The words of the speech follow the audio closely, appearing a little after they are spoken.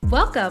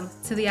Welcome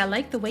to the I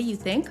Like the Way You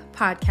Think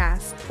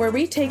podcast, where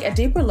we take a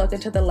deeper look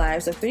into the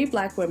lives of 3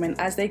 Black women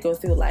as they go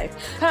through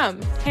life.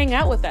 Come, hang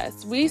out with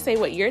us. We say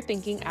what you're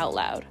thinking out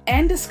loud.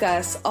 And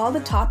discuss all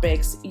the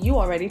topics you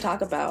already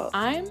talk about.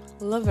 I'm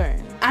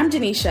Laverne. I'm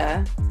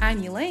Janisha.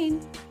 I'm Elaine.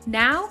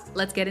 Now,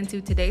 let's get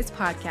into today's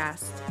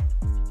podcast.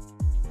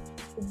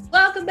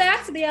 Welcome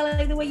back to the I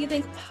Like the Way You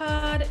Think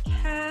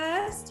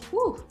podcast.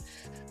 Whew.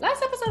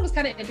 Last episode was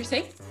kind of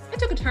interesting. It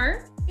took a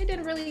turn. It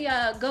didn't really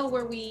go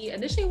where we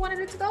initially wanted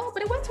it to go,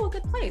 but it went to a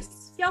good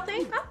place. Y'all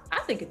think? I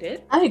think it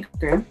did. I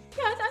agree.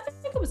 Yeah, I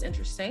think it was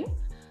interesting.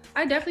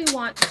 I definitely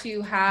want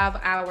to have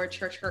our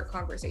church hurt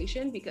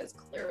conversation because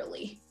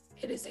clearly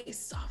it is a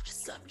soft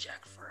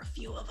subject for a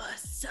few of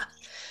us.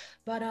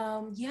 But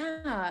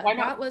yeah,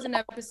 that was an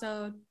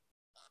episode.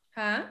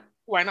 Huh?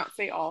 Why not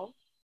say all?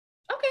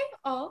 Okay,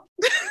 all.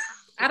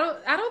 I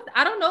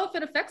don't know if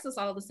it affects us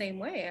all the same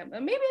way.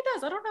 Maybe it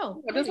does. I don't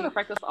know. It doesn't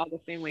affect us all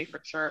the same way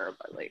for sure,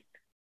 but like.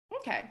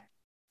 Okay.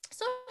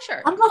 So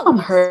sure. I don't know if I'm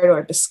hurt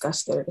or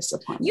disgusted or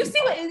disappointed. You see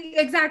what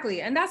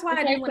exactly, and that's why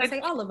I didn't want to say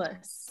all of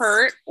us.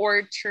 Hurt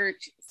or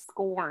church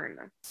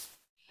scorn.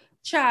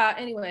 Child,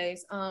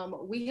 anyways,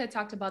 we had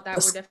talked about that.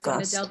 We're definitely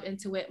going to delve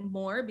into it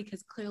more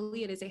because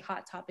clearly it is a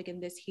hot topic in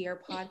this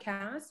here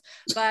podcast.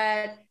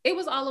 But it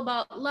was all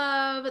about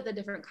love, the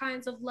different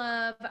kinds of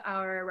love,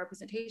 our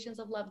representations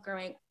of love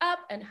growing up,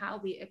 and how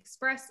we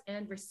express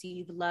and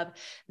receive love.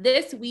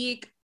 This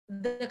week,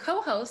 the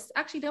co-hosts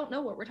actually don't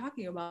know what we're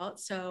talking about,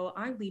 so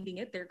I'm leaving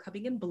it. They're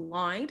coming in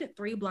blind,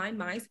 3 blind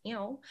mice,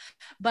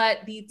 But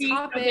the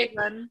topic...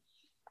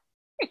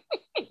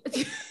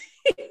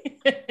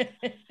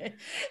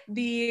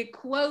 The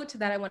quote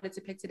that I wanted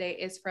to pick today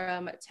is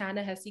from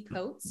Ta-Nehisi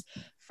Coates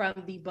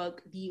from the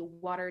book The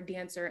Water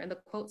Dancer, and the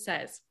quote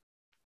says,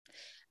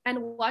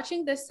 "And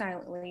watching this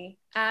silently,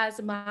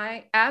 as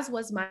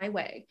was my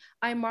way,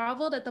 I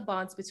marveled at the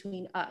bonds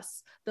between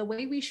us, the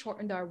way we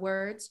shortened our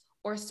words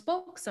or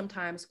spoke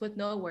sometimes with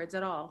no words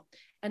at all,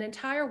 an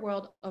entire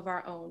world of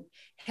our own,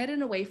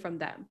 hidden away from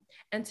them.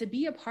 And to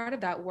be a part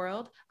of that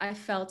world, I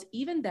felt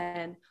even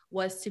then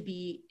was to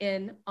be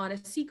in on a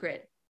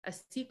secret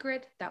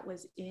that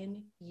was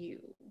in you."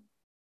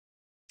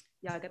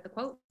 Y'all get the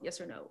quote? Yes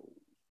or no?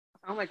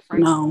 I'm like,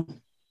 Frank. No.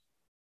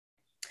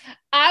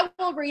 I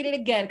will read it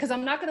again because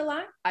I'm not going to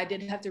lie. I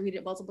did have to read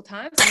it multiple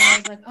times. And I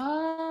was like,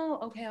 oh,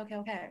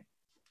 okay.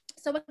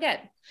 So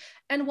again,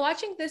 "And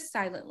watching this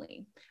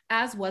silently,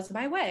 as was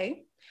my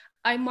way,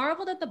 I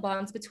marveled at the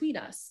bonds between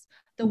us,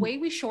 the way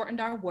we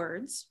shortened our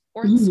words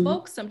or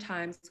spoke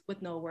sometimes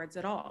with no words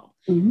at all,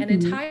 an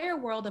entire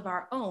world of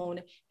our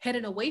own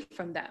hidden away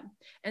from them.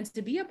 And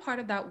to be a part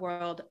of that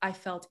world, I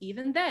felt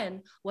even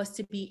then was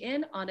to be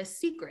in on a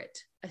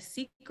secret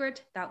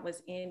that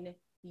was in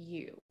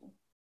you."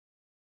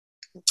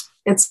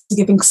 It's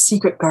giving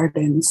Secret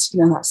Gardens.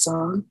 You know that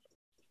song?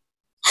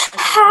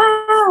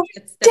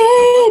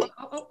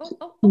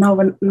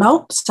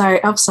 Nope.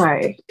 Sorry. I'm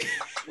sorry.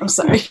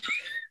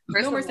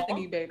 No more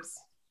singing, babes.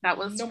 That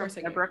was no from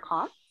Deborah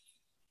Cox.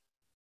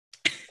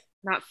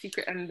 Not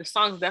Secret, and the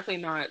song's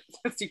definitely not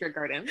Secret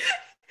Garden.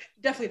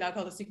 Definitely not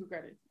called a Secret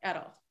Garden at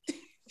all.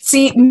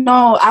 See,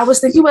 no, I was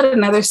thinking about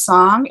another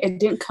song. It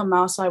didn't come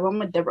out, so I went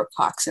with Deborah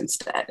Cox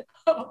instead.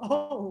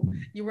 Oh,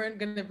 you weren't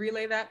gonna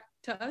relay that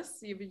to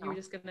us? You were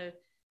just gonna.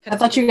 I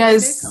thought you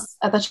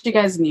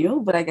guys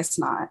knew, but I guess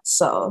not.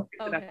 So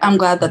okay. I'm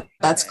glad that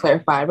that's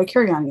clarified. But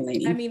carry on,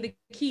 Elaine. I mean, the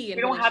key.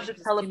 We don't have the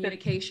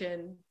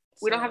communication.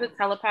 We don't have the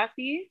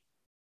telepathy.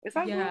 Is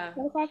that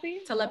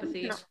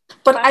telepathy? No.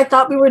 But I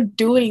thought we were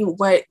doing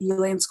what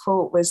Elaine's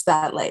quote was,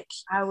 that like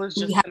I was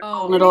just we had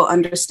a little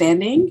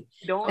understanding,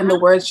 and the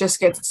words just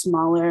get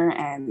smaller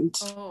and.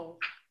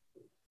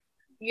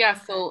 Yeah.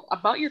 So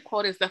about your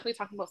quote is definitely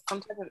talking about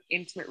some type of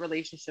intimate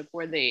relationship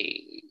where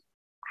they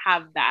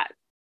have that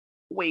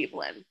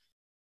wavelength.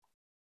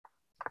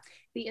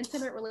 The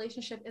intimate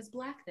relationship is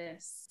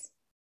Blackness.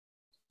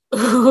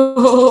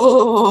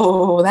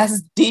 Oh,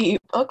 that's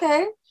deep.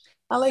 Okay.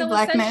 I like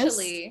Blackness.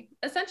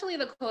 Essentially,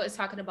 the quote is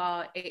talking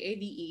about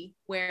AAVE,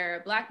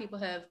 where Black people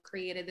have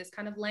created this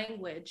kind of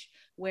language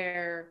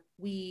where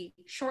we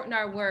shorten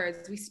our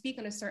words, we speak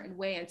in a certain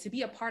way, and to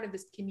be a part of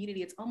this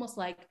community, it's almost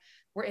like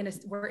we're in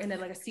a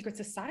like a secret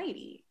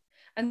society.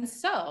 And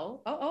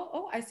so,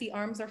 I see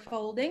arms are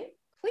folding.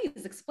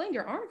 Please explain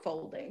your arm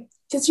folding.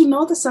 Because you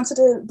know this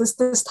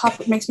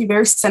topic makes me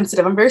very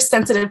sensitive. I'm very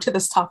sensitive to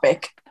this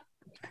topic.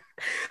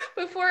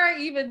 Before I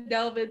even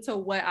delve into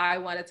what I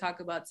want to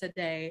talk about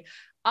today,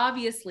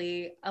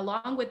 obviously,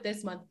 along with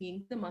this month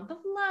being the month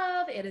of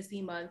love, it is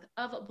the month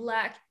of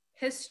Black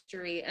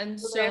history. And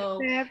so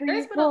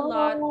there's been a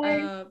lot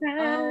of,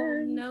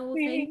 oh, no,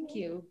 thank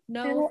you.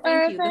 No,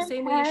 thank you. The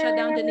same way you shut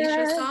down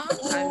Denisha's song,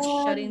 I'm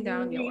shutting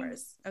down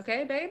yours.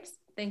 Okay, babes?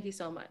 Thank you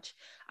so much.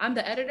 I'm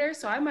the editor,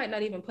 so I might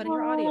not even put in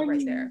your audio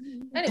right there.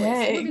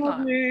 Anyways, moving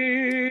on.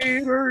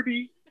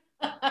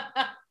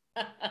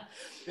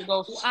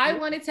 I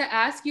wanted to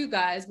ask you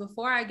guys,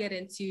 before I get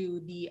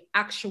into the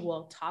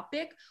actual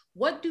topic,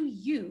 what do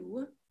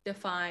you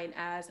define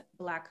as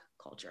Black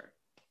culture?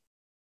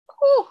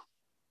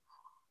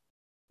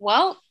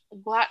 Well,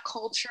 Black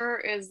culture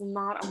is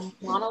not a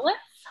monolith.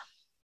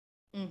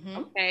 Mm-hmm.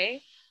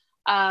 Okay.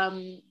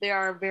 There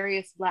are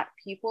various Black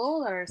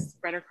people that are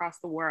spread across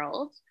the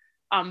world,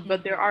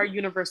 but there are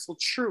universal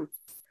truths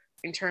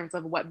in terms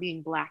of what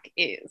being Black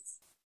is.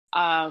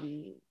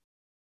 African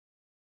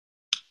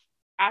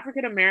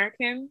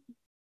American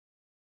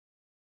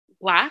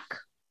Black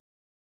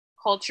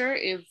culture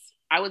is,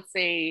 I would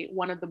say,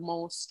 one of the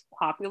most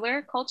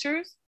popular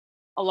cultures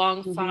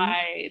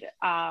alongside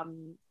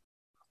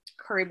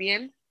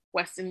Caribbean,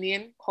 West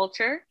Indian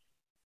culture,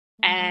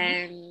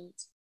 and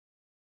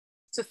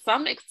to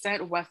some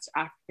extent West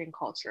African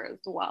culture as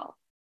well.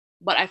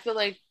 But I feel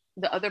like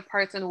the other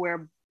parts and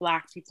where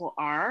Black people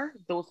are,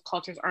 those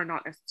cultures are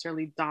not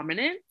necessarily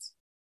dominant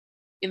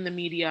in the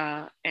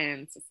media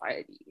and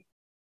society.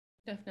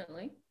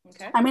 Definitely.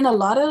 Okay. I mean, a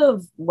lot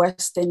of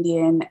West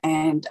Indian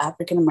and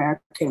African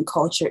American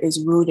culture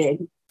is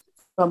rooted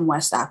from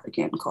West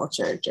African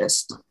culture,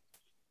 just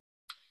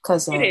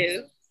because of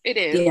it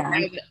is. Yeah.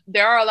 And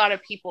there are a lot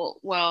of people.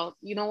 Well,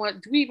 you know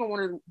what? Do we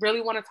even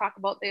really want to talk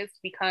about this?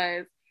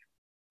 Because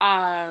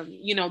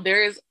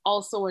there is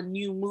also a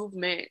new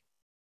movement,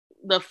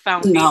 the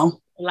foundation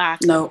Black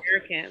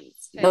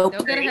Americans. Okay,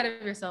 don't get ahead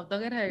of yourself.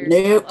 Don't get ahead of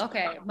yourself.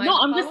 Okay.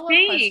 I'm just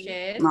saying.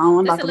 Question. No,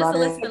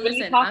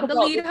 listen. I'm the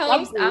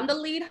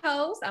lead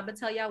host. I'm gonna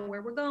tell y'all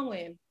where we're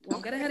going.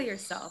 Don't get ahead of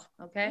yourself.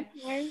 Okay.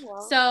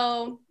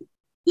 So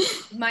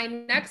my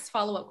next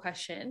follow-up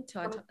question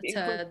to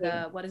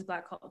the what is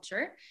Black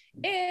culture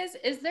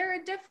is there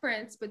a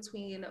difference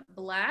between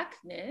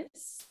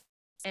Blackness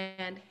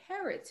and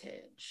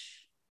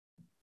heritage?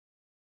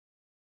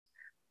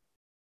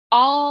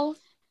 All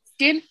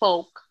skin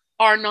folk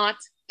are not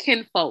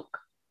kinfolk.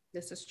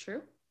 This is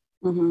true.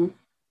 Mm-hmm.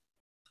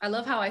 I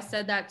love how I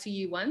said that to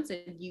you once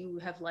and you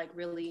have like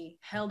really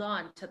held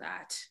on to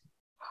that.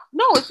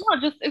 No,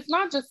 it's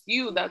not just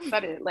you that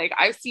said it. Like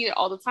I see it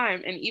all the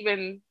time, and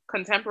even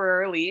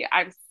contemporarily,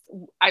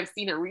 I've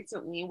seen it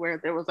recently where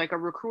there was like a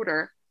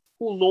recruiter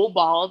who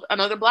lowballed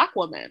another Black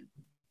woman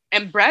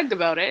and bragged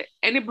about it,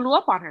 and it blew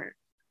up on her.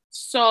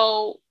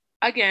 So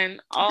again,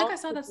 I think I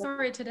saw that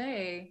story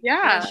today.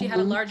 Yeah, she had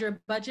a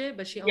larger budget,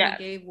 but she only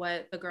gave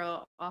what the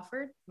girl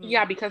offered.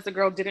 Yeah, because the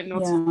girl didn't know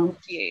to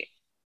negotiate.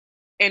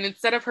 And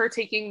instead of her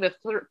taking the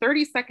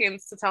 30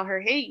 seconds to tell her,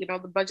 hey,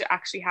 the budget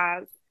actually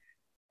has,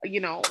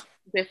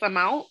 this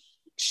amount,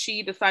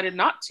 she decided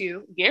not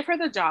to, gave her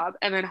the job,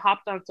 and then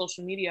hopped on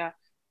social media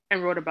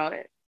and wrote about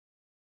it.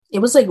 It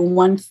was like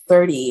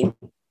 130,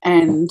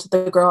 and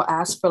the girl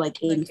asked for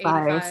like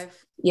 85.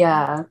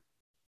 Yeah,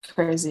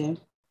 crazy.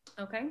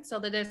 Okay, so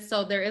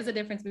there is a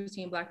difference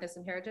between Blackness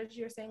and heritage,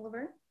 you're saying,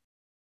 Laverne?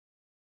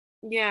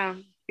 Yeah,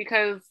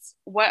 because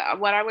what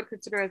I would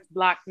consider as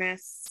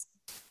Blackness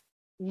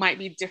might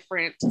be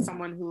different to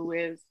someone who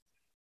is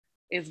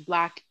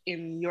Black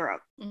in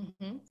Europe.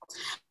 Mm-hmm.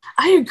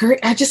 I agree.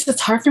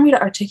 It's hard for me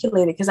to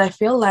articulate it because I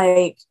feel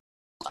like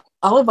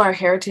all of our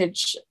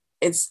heritage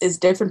is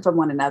different from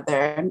one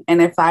another.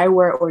 And if I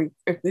were, or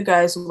if you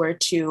guys were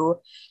to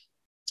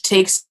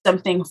take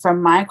something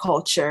from my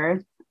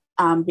culture,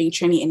 being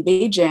Trini and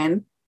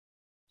Bajan,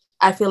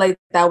 I feel like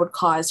that would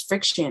cause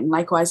friction.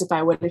 Likewise, if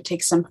I were to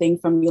take something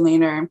from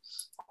Elena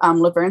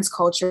Laverne's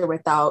culture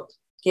without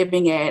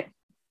giving it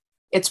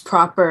its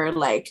proper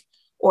like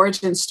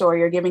origin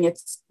story or giving it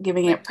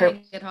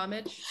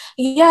homage.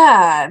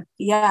 Yeah.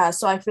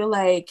 So I feel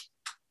like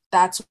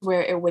that's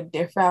where it would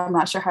differ. I'm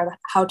not sure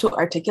how to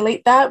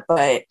articulate that,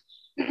 but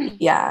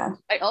yeah.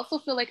 I also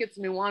feel like it's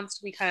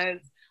nuanced because,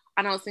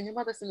 and I was thinking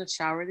about this in the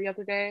shower the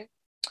other day.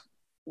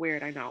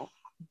 Weird, I know.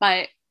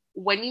 But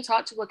when you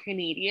talk to a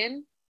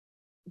Canadian,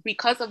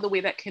 because of the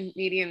way that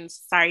Canadian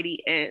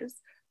society is,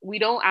 we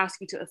don't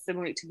ask you to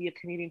assimilate to be a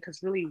Canadian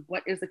because really,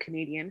 what is a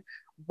Canadian?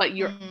 But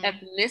your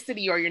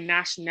ethnicity or your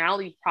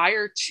nationality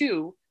prior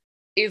to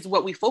is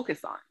what we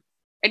focus on.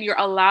 And you're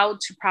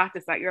allowed to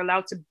practice that. You're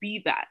allowed to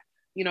be that.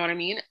 You know what I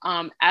mean?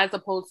 As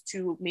opposed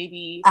to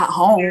maybe at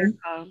home.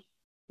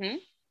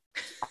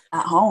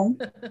 At home.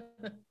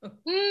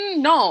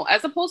 No,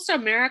 as opposed to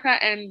America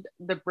and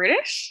the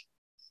British,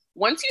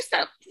 once you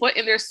step foot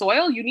in their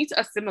soil, you need to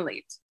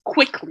assimilate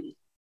quickly.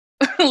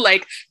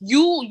 Like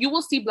you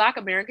will see Black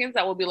Americans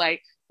that will be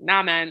like,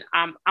 nah, man,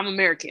 I'm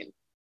American.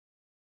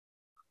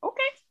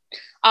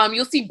 Okay.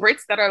 You'll see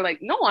Brits that are like,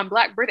 no, I'm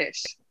Black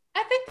British.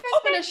 I think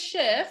there's been a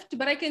shift,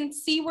 but I can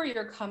see where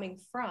you're coming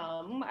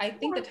from. I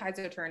think the tides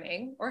are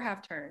turning or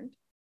have turned.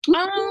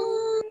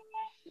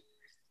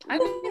 I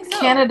think so.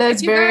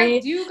 Canada's very.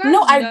 Do you guys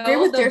no, I agree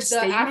with their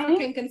statement. The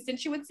African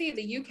constituency,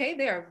 the UK,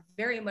 they are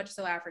very much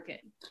so African.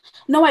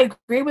 No, I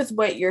agree with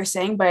what you're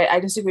saying, but I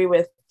disagree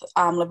with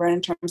Laverne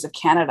in terms of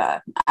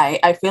Canada.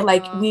 I feel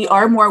like we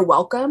are more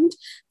welcomed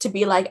to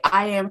be like,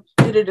 I am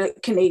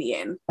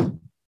Canadian.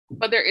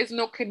 But there is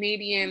no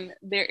Canadian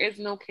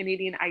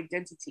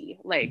identity.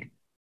 Like,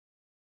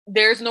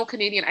 there's no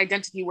Canadian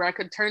identity where I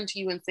could turn to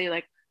you and say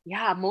like,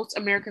 yeah, most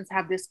Americans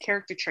have this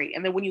character trait.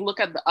 And then when you look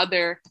at the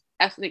other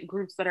ethnic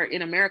groups that are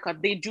in America,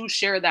 they do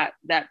share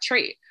that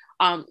trait.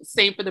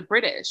 Same for the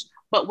British.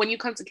 But when you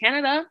come to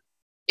Canada,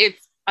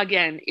 it's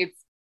again, it's,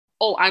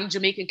 oh, I'm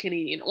Jamaican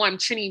Canadian, or I'm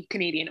Trini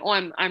Canadian, or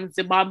I'm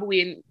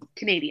Zimbabwean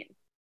Canadian.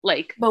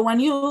 Like, but when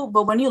you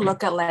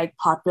look at like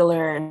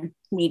popular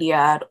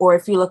media, or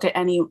if you look at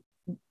any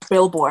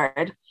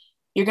billboard,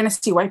 you're going to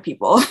see white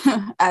people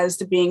as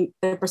being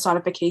the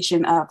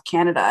personification of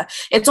Canada.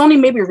 It's only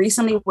maybe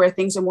recently where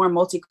things are more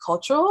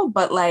multicultural,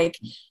 but like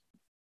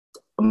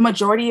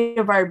majority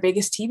of our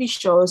biggest TV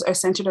shows are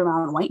centered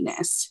around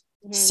whiteness.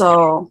 Mm-hmm.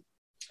 So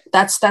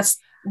that's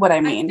what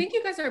I mean. I think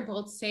you guys are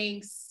both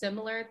saying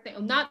similar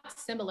things, not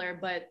similar,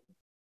 but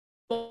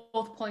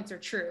both points are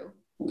true.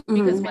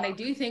 Because when I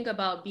do think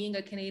about being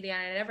a Canadian,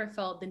 I never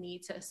felt the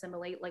need to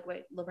assimilate, like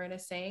what Laverne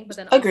is saying. But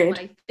then also when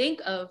I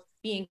think of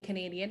being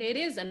Canadian, it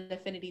is an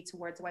affinity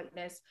towards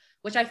whiteness,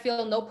 which I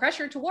feel no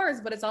pressure towards.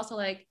 But it's also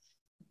like,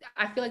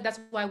 I feel like that's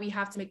why we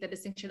have to make the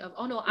distinction of,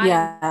 oh no,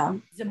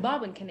 I'm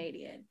Zimbabwean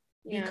Canadian.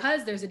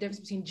 Because there's a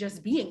difference between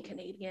just being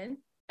Canadian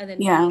and then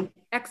being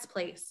X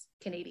place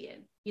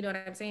Canadian. You know what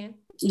I'm saying?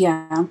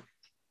 Yeah.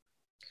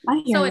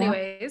 So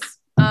anyways,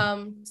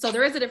 so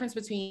there is a difference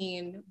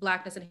between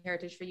Blackness and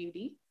heritage for you,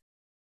 D?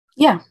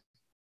 Yeah.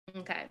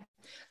 Okay.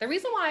 The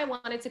reason why I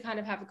wanted to kind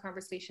of have a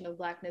conversation of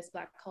Blackness,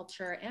 Black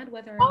culture, and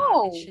whether or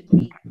not it should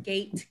be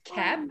gate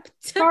kept.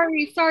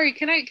 Sorry.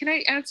 Can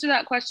I answer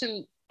that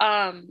question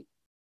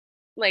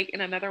like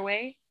in another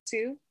way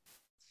too?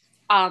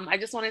 I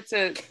just wanted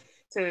to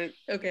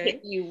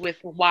hit you with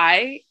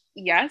why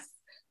yes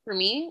for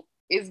me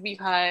is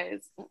because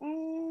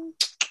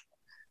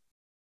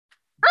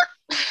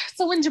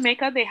so in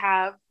Jamaica they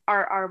have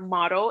our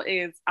motto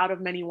is out of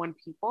many one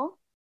people,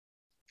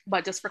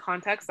 but just for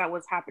context that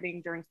was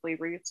happening during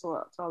slavery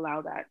to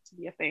allow that to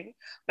be a thing.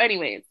 But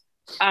anyways,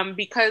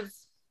 because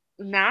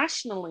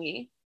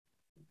nationally,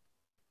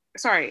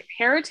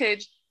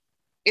 heritage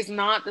is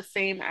not the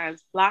same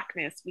as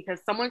Blackness,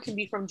 because someone can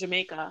be from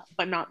Jamaica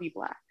but not be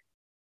Black.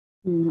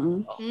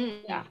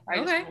 Yeah.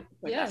 Okay.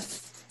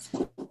 Yes.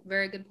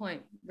 Very good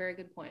point. Very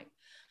good point.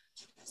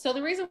 So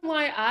the reason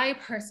why I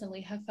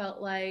personally have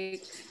felt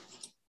like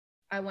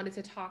I wanted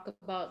to talk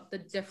about the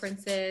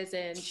differences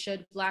and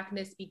should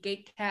Blackness be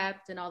gate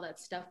kept and all that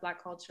stuff,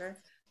 Black culture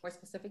more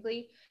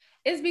specifically,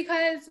 is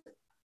because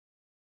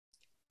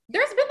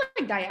there's been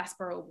like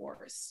diaspora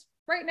wars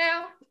right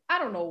now. I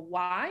don't know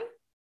why,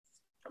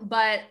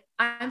 but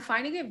I'm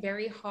finding it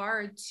very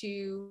hard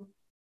to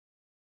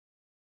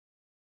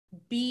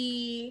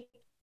be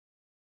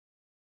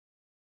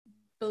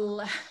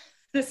Black.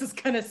 This is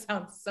gonna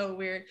sound so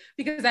weird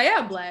because I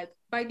am Black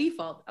by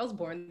default. I was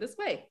born this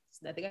way.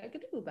 There's nothing I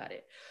can do about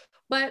it.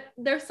 But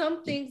there's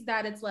some things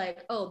that it's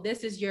like, oh,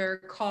 this is your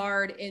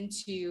card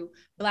into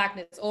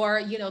Blackness,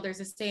 or there's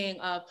a saying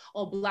of,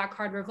 oh, Black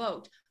card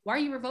revoked. Why are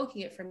you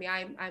revoking it from me?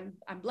 I'm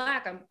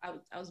Black.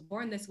 I was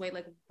born this way.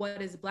 Like,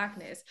 what is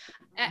Blackness?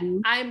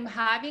 I'm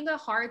having a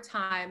hard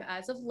time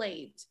as of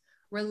late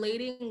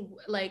relating,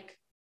 like,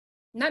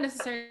 not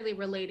necessarily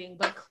relating,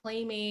 but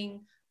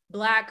claiming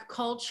Black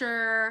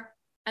culture,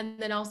 and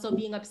then also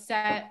being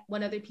upset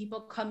when other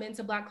people come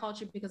into Black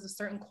culture because of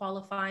certain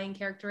qualifying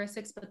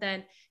characteristics, but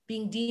then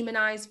being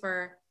demonized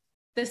for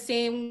the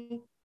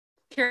same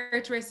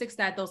characteristics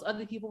that those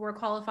other people were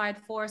qualified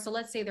for. So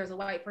let's say there's a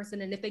white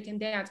person, and if they can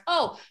dance,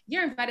 oh,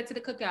 you're invited to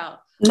the cookout.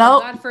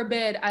 No, God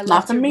forbid, I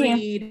love to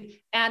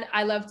read, and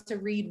I love to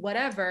read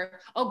whatever.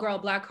 Oh, girl,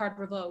 Black card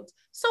revoked.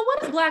 So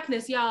what is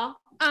Blackness, y'all?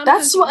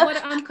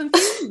 I'm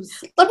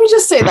confused. Let me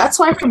just say, that's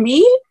why for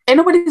me,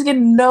 anybody's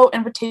getting no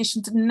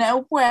invitation to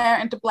nowhere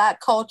into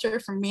Black culture.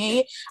 For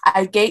me,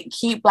 I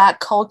gatekeep Black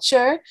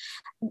culture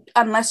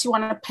unless you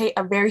want to pay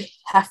a very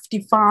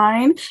hefty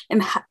fine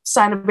and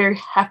sign a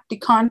very hefty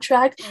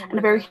contract and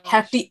a very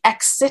hefty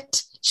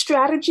exit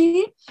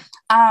strategy.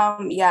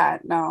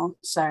 No,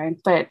 sorry,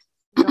 but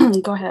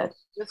go ahead.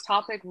 This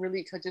topic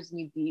really touches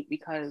me deep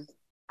because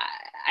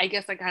I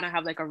guess I kind of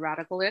have like a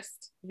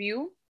radicalist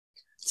view.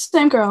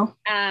 Same girl.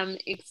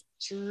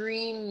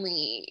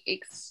 Extremely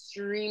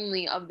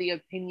of the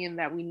opinion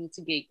that we need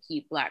to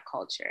gatekeep Black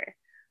culture.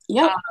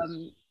 Yep.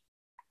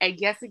 I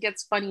guess it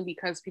gets funny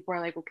because people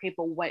are like, okay,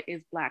 but what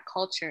is Black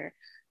culture?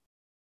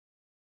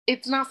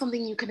 It's not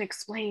something you can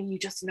explain, you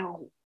just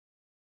know.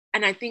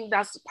 And I think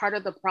that's part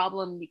of the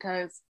problem,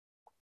 because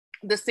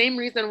the same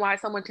reason why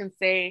someone can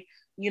say,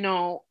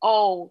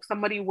 oh,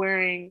 somebody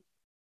wearing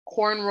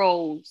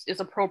cornrows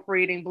is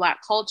appropriating Black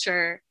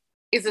culture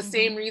is the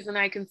same reason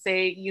I can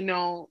say,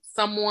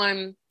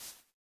 someone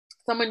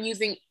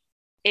using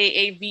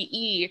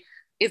AAVE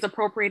is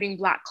appropriating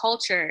Black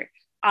culture.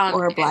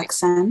 Or a Black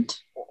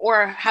scent.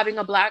 Or having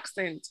a Black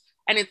scent.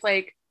 And it's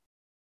like,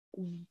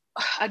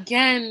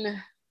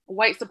 again,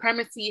 white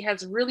supremacy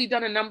has really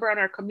done a number on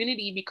our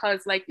community,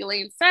 because like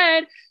Elaine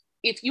said,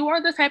 if you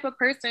are the type of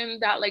person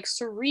that likes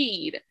to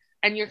read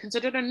and you're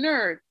considered a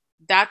nerd,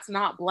 that's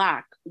not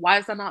Black. Why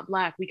is that not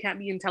Black? We can't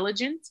be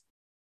intelligent?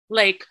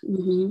 Like,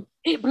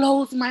 it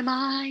blows my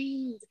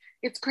mind.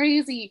 It's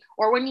crazy.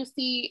 Or when you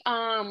see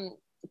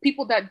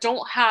people that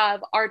don't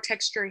have our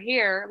texture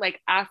hair, like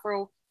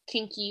Afro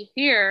kinky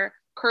hair,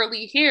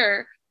 curly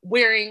hair,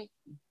 wearing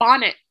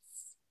bonnets.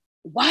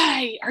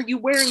 Why are you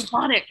wearing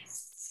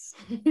bonnets?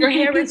 Your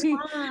hair is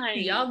fine.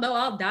 Y'all know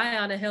I'll die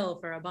on a hill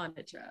for a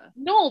bonnet child.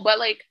 No, but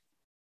like,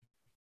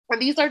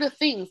 and these are the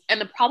things.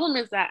 And the problem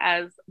is that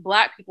as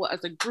Black people,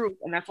 as a group,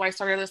 and that's why I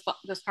started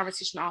this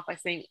conversation off by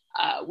saying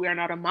we are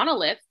not a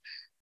monolith.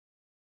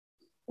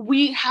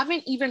 We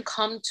haven't even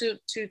come to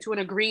an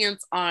agreement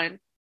on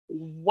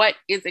what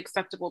is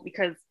acceptable,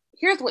 because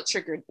here's what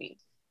triggered me.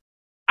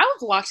 I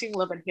was watching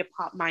Love and Hip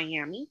Hop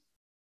Miami.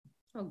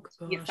 Oh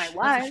gosh, yes, I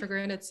was. That's a trigger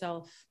in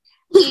itself.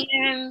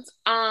 And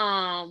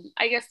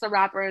I guess the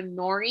rapper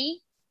Nori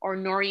or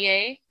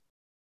Norie,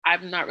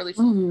 I'm not really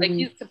sure. Like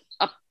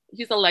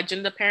he's a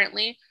legend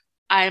apparently.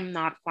 I'm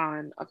not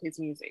fond of his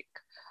music.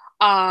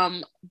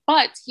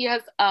 But he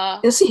has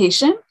Is he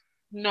Haitian?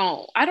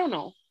 No, I don't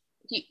know.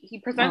 He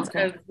presents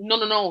as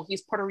no.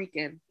 He's Puerto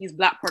Rican. He's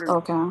Black Puerto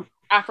Rican. Okay.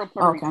 Afro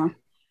Puerto Rican.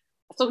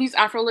 So he's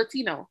Afro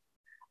Latino,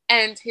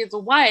 and his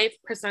wife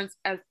presents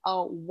as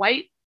a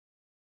white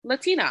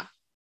Latina.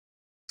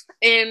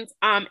 And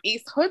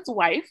Ace Hood's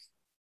wife,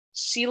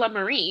 Sheila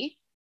Marie,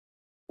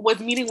 was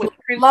meeting with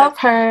Princess. Love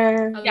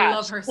her. I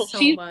love her so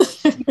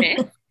much.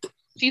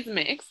 She's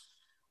mixed.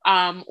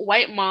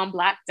 White mom,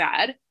 Black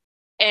dad.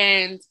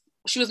 And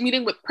she was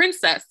meeting with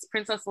Princess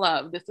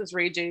Love. This is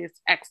Ray J's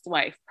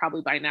ex-wife,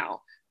 probably by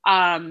now.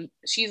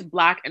 She's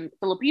Black and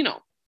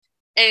Filipino.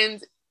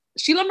 And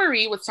Sheila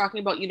Marie was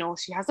talking about,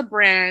 she has a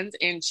brand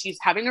and she's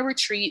having a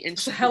retreat. And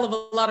she's a hell of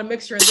a lot of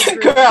mixture in this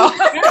group. Girl.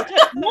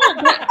 No,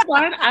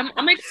 but I'm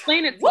going to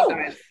explain it to you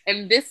guys.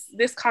 And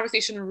this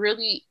conversation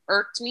really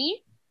irked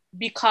me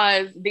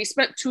because they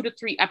spent 2 to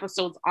 3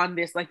 episodes on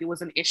this like it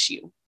was an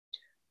issue.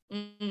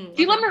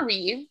 Sheila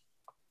Marie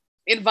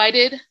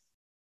invited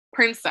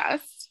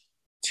Princess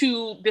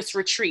to this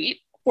retreat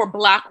for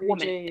Black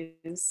women.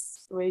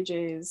 Ray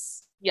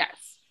J's. Yes.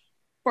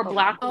 For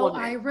Black women.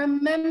 I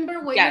remember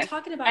what you're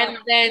talking about. And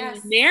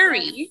then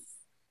Neri,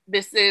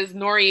 this is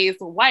Norie's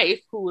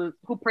wife, who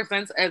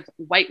presents as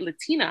white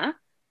Latina,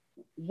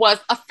 was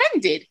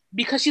offended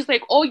because she's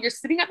like, oh, you're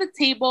sitting at the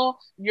table,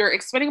 you're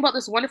explaining about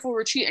this wonderful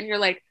retreat, and you're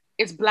like,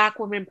 it's Black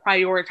women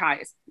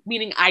prioritized,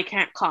 meaning I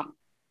can't come.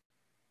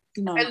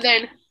 No. And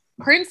then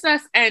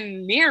Princess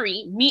and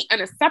Neri meet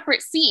in a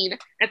separate scene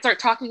and start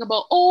talking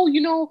about,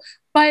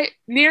 but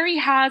Neri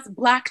has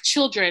Black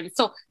children,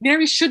 so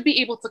Neri should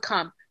be able to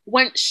come.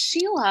 When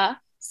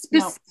Sheila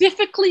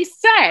specifically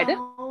said,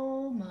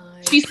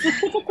 she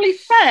specifically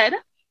said,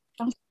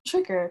 I'm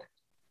triggered.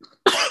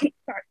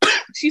 Sorry.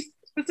 She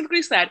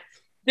specifically said,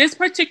 this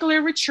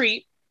particular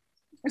retreat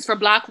is for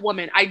Black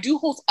women. I do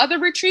host other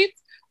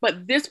retreats,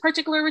 but this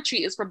particular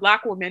retreat is for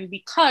Black women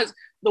because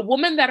the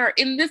women that are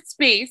in this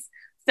space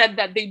said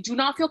that they do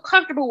not feel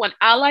comfortable when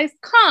allies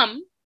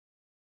come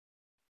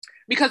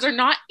because they're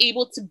not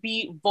able to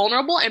be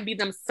vulnerable and be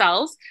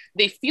themselves.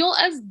 They feel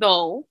as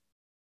though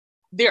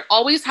they're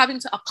always having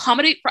to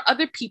accommodate for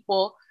other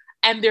people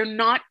and they're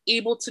not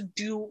able to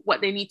do what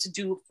they need to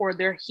do for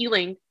their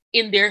healing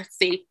in their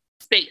safe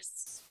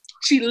space.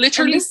 She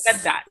literally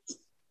said that.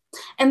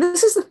 And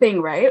this is the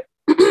thing, right?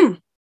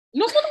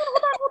 No,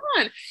 hold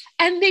on.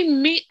 And they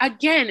made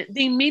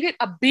it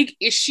a big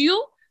issue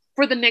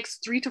for the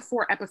next 3 to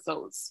 4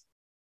 episodes.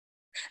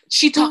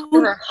 She talked to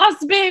her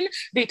husband.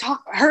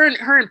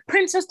 Her and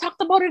Princess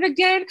talked about it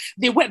again.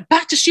 They went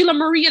back to Sheila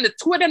Marie and the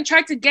two of them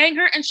tried to gang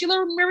her. And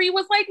Sheila Marie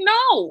was like,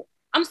 no,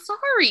 I'm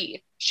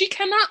sorry. She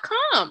cannot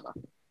come.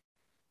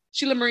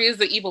 Sheila Marie is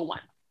the evil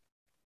one.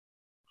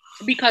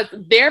 Because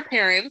their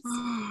parents,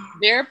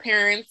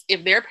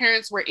 if their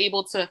parents were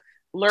able to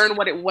learn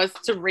what it was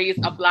to raise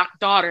a Black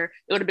daughter,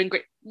 it would have been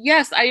great.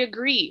 Yes, I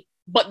agree.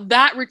 But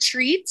that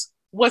retreat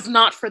was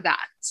not for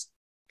that.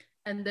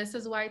 And this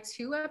is why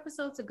 2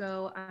 episodes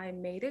ago, I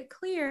made it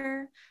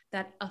clear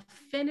that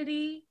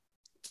affinity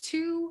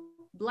to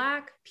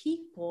Black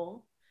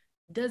people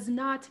does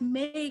not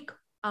make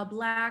a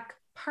Black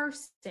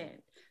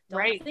person.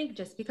 Don't think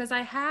just because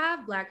I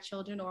have Black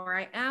children or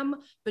I am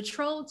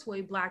betrothed to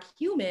a Black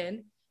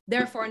human,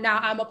 therefore now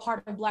I'm a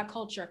part of Black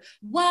culture.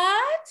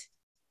 What?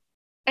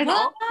 And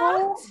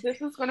also,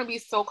 this is going to be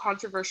so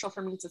controversial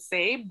for me to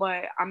say,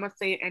 but I'm going to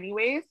say it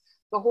anyways.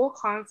 The whole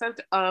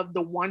concept of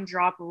the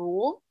 1-drop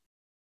rule.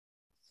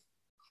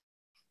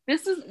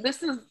 This is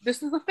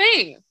a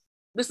thing.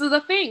 This is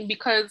a thing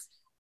because,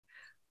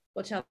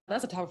 well, child,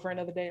 that's a topic for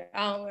another day.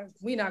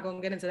 We're not going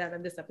to get into that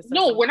in this episode.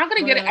 No, we're not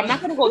going to get it. I'm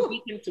not going to go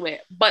deep into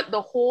it. But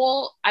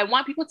I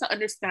want people to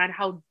understand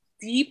how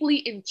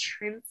deeply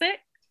intrinsic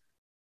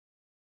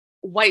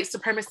white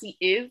supremacy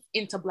is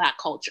into Black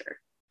culture.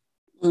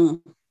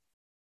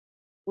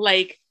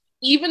 Like,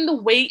 even the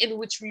way in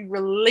which we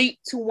relate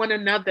to one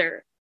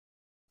another.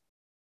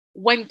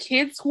 When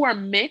kids who are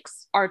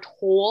mixed are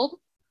told,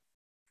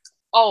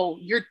 oh,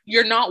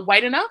 you're not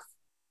white enough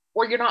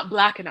or you're not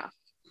Black enough.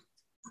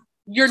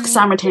 You're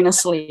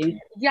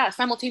simultaneously.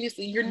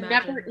 Simultaneously. You're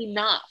never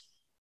enough.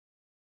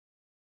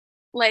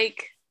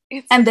 Like,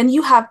 and then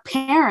you have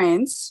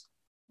parents,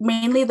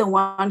 mainly the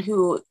one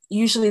who,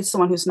 usually it's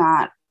someone who's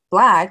not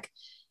Black,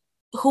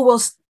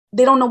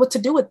 they don't know what to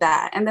do with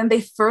that. And then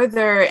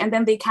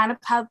they kind of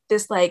have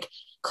this like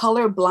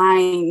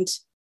colorblind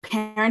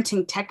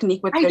parenting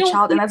technique with I their don't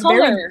child, see and that's color.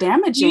 very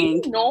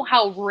damaging. Do you know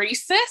how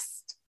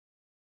racist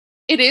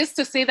it is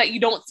to say that you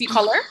don't see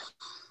color?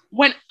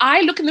 When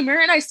I look in the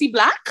mirror and I see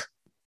black,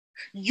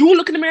 you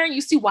look in the mirror and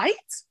you see white.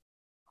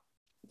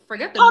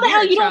 Forget the How the mirror,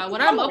 hell you don't child. see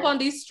When I'm color? up on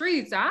these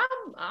streets,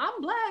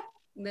 I'm black.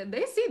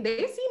 They see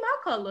my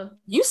color.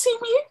 You see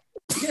me?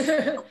 You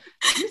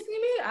see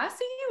me? I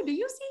see you. Do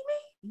you see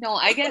me? No,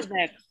 I get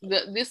vexed.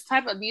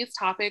 These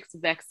topics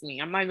vex me.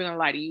 I'm not even gonna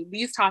lie to you.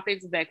 These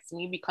topics vex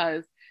me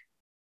because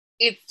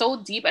it's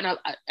so deep,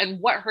 and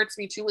what hurts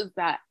me too is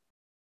that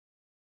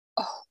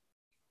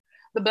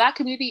the Black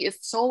community is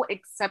so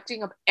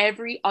accepting of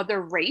every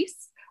other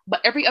race,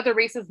 but every other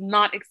race is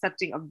not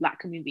accepting of Black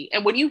community.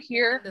 And when you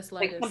hear,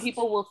 like, some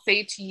people will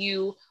say to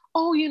you,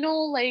 "Oh,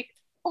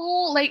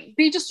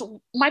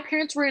 my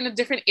parents were in a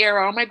different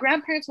era, or my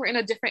grandparents were in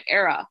a different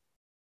era."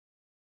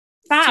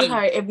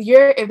 Sweetheart, if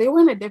they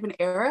were in a different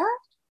era,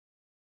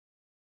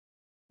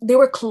 they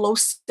were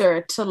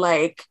closer to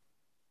like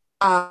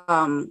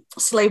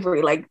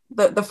slavery, like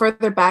the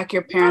further back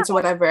your parents or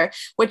whatever,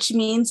 which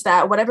means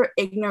that whatever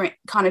ignorant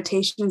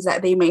connotations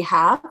that they may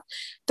have,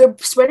 they're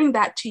spreading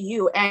that to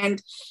you.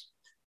 And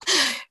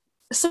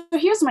so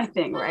here's my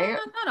thing, right?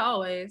 Not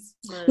always.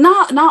 But...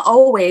 Not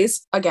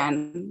always.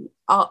 Again,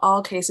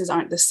 all cases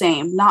aren't the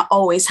same. Not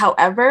always.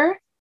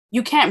 However,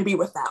 you can't be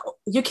without.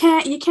 You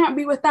can't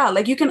be without.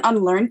 Like, you can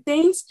unlearn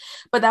things,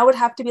 but that would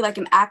have to be like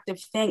an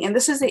active thing. And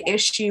this is the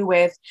issue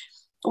with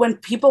when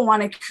people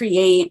want to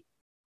create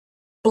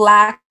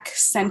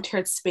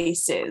Black-centered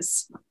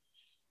spaces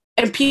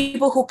and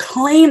people who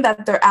claim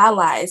that they're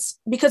allies,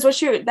 because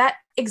that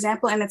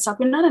example in itself,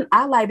 you're not an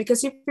ally,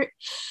 because you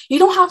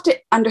don't have to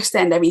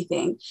understand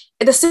everything.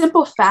 The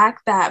simple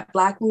fact that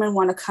Black women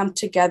want to come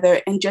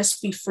together and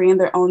just be free in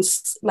their own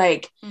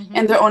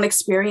in their own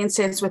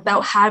experiences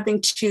without having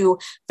to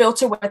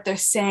filter what they're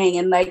saying,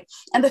 and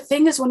the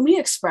thing is, when we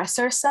express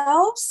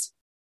ourselves,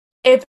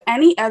 if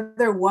any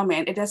other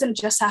woman, it doesn't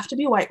just have to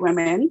be white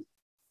women,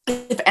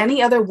 if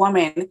any other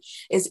woman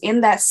is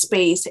in that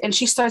space and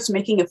she starts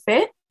making it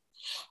fit,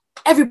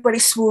 everybody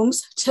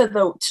swoons to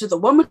the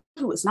woman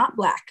who is not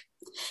Black.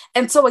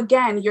 And so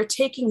again, you're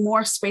taking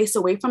more space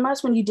away from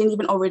us when you didn't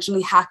even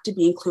originally have to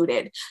be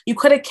included. You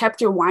could have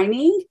kept your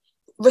whining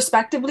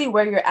respectively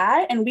where you're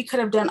at, and we could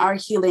have done our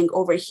healing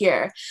over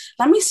here.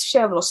 Let me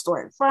share a little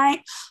story,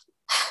 right?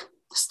 I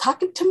was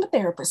talking to my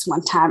therapist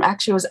one time.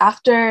 Actually, it was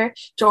after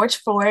George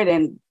Floyd,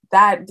 and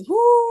that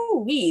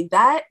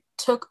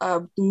took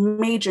a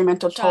major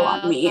mental toll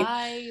on me.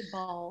 I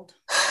bawled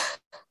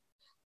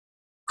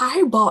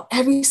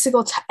every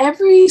single time,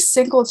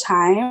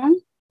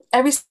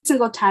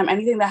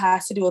 anything that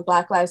has to do with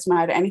Black Lives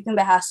Matter, anything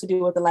that has to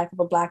do with the life of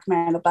a Black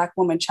man, a Black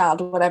woman, child,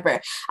 whatever.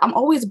 I'm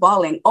always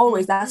bawling,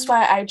 always. That's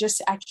why I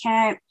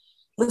can't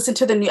listen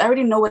to the news. I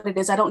already know what it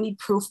is. I don't need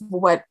proof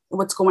of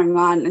what's going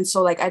on. And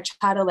so I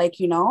try to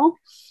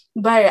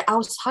but I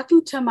was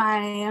talking to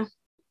my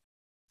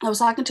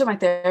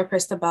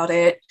therapist about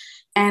it,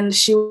 and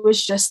she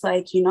was just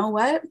like, you know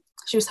what?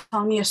 She was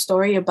telling me a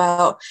story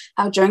about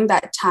how during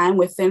that time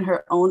within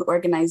her own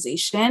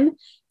organization,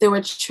 they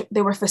were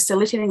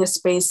facilitating a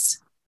space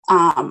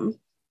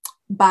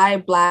by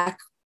Black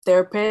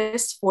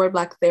therapists for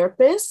Black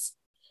therapists.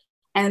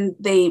 And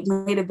they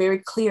made it very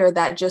clear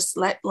that just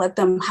let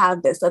them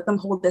have this, let them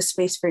hold this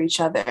space for each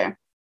other.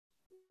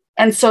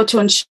 And so to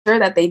ensure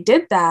that they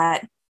did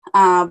that,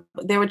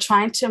 they were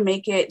trying to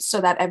make it so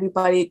that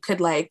everybody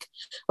could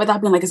without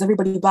being like, is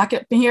everybody Black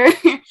up here?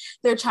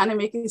 They're trying to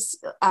make it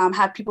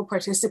have people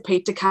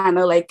participate to kind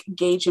of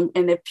gauge them.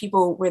 And if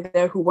people were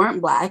there who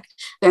weren't Black,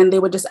 then they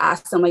would just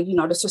ask them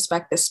just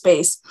respect this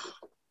space.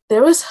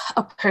 There was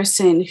a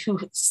person who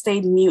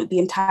stayed mute the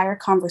entire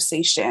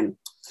conversation.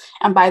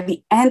 And by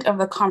the end of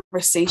the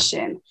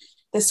conversation,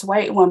 this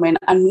white woman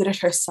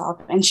unmuted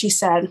herself and she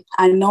said,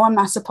 I know I'm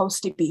not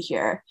supposed to be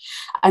here.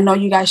 I know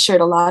you guys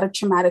shared a lot of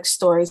traumatic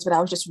stories, but I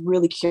was just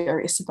really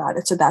curious about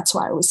it. So that's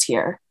why I was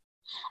here.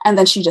 And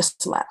then she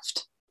just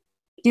left.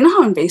 Do you know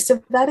how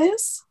invasive that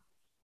is?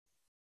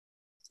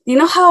 Do you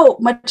know how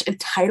much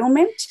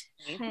entitlement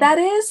that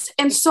is?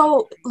 And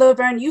so,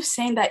 Laverne, you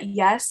saying that,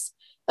 yes,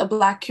 the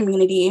Black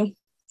community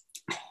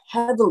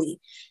heavily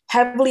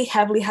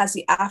has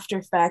the after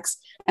effects,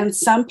 and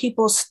some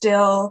people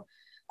still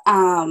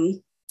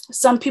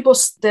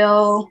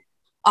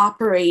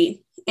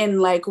operate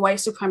in white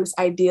supremacist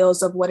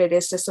ideals of what it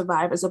is to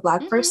survive as a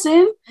Black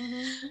person.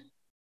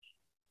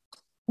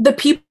 The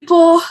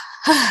people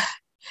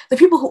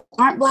who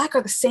aren't Black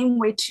are the same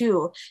way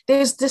too.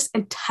 There's this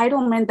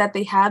entitlement that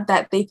they have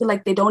that they feel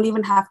like they don't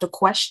even have to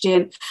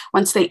question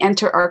once they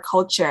enter our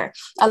culture.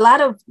 A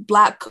lot of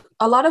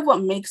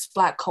what makes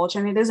Black culture,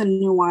 and it is a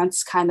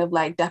nuanced kind of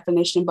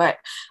definition, but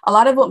a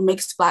lot of what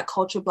makes Black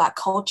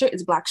culture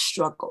is Black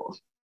struggle.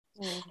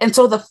 And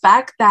so the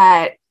fact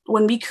that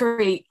when we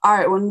create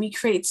art, when we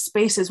create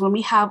spaces, when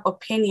we have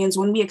opinions,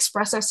 when we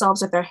express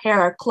ourselves with our hair,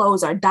 our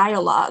clothes, our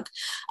dialogue,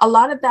 a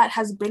lot of that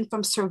has been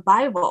from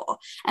survival.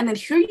 And then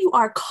here you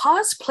are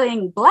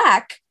cosplaying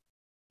Black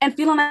and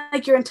feeling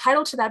like you're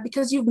entitled to that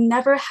because you've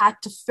never had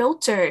to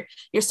filter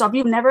yourself.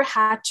 You've never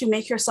had to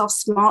make yourself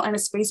small in a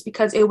space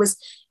because it was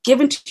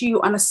given to you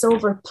on a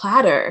silver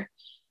platter.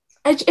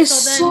 It's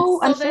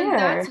so unfair. Then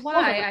that's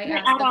why I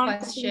asked the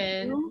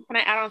question. Can I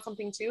add on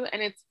something too?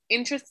 And it's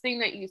interesting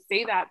that you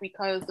say that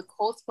because the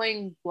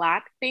cosplaying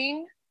Black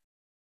thing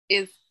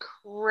is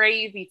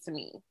crazy to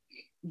me.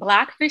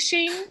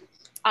 Blackfishing,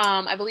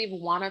 I believe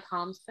Wanna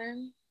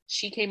Thompson,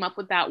 she came up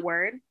with that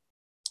word.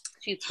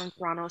 She's from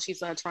Toronto.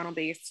 She's a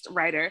Toronto-based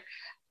writer.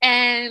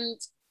 And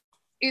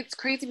it's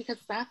crazy because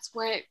that's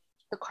what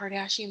the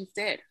Kardashians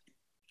did.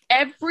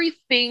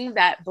 Everything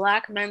that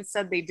Black men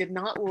said they did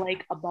not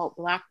like about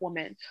Black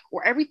women,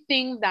 or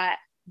everything that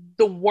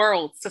the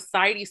world,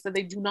 society said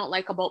they do not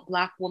like about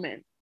Black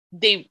women,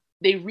 they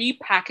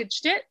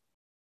repackaged it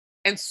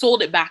and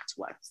sold it back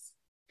to us.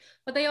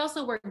 But they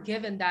also were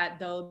given that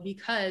though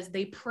because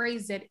they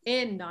praised it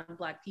in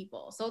non-Black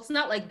people. So it's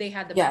not like they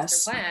had the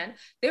master plan.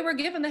 They were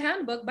given the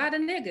handbook by the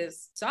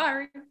niggas.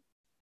 Sorry.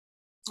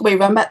 Wait,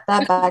 run that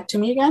back to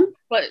me again.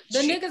 But the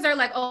niggas are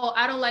like, oh,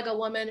 I don't like a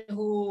woman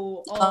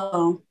who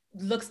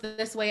looks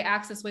this way,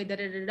 acts this way,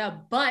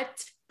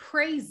 but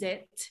praise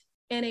it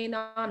in a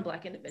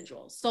non-Black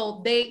individual.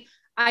 So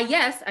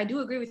I do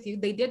agree with you.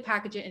 They did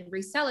package it and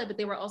resell it, but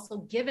they were also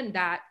given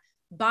that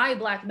by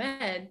Black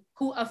men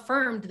who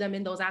affirmed them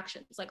in those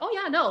actions. Like, oh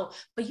yeah, no,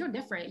 but you're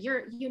different.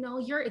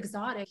 You're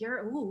exotic.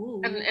 You're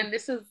ooh. And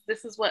this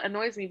is what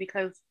annoys me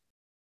because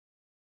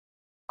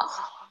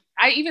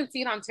I even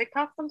see it on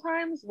TikTok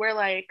sometimes where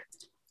like,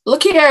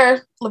 look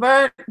here,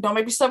 Laverne, don't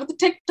make me start with the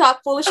TikTok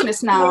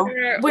foolishness now.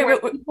 Where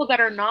people that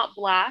are not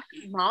Black,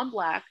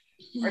 non-Black,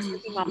 are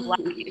speaking on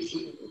Black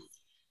issues,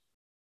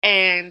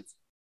 and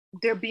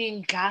they're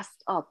being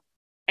gassed up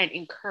and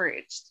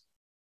encouraged.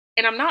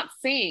 And I'm not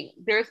saying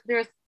there's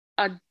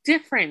a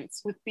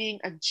difference with being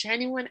a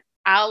genuine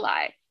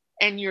ally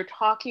and you're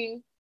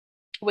talking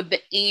with the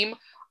aim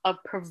of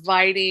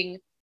providing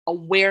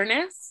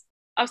awareness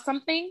of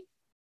something,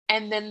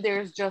 and then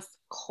there's just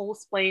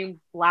cosplaying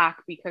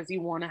Black because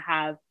you want to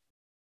have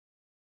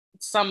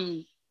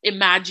some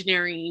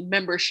imaginary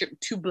membership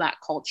to Black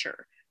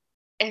culture.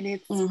 And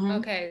it's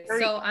okay.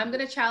 So I'm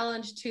going to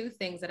challenge two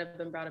things that have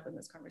been brought up in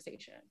this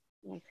conversation.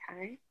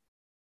 Okay.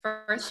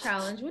 First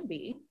challenge would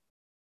be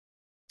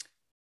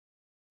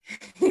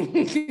ooh,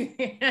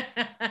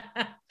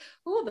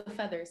 the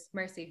feathers,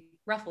 mercy,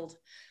 ruffled.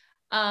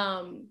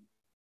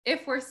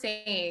 If we're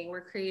saying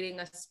we're creating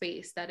a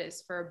space that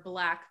is for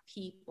Black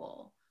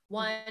people,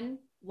 one,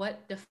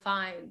 what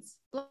defines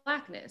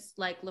Blackness?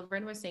 Like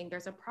Laverne was saying,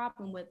 there's a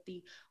problem with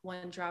the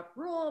one drop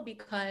rule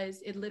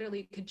because it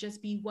literally could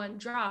just be one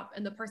drop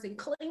and the person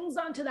clings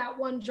onto that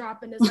one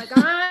drop and is like,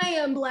 I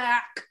am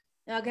Black.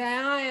 Okay,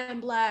 I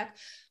am Black.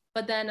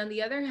 But then on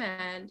the other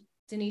hand,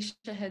 Denisha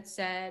had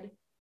said,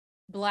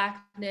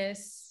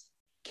 Blackness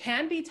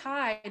can be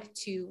tied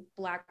to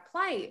Black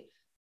plight.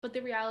 But the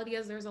reality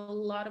is there's a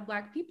lot of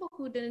Black people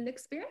who didn't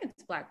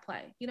experience Black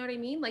plight. You know what I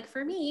mean? Like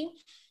for me,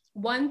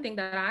 one thing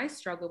that I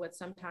struggle with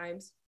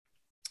sometimes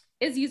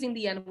is using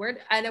the N-word.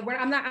 And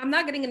I'm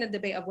not getting in a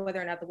debate of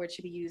whether or not the word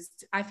should be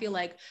used. I feel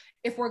like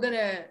if we're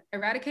gonna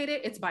eradicate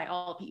it, it's by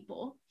all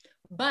people.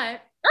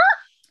 But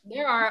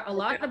there are a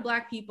lot of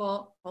Black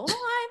people, hold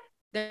on,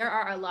 there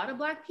are a lot of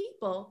Black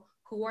people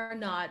who are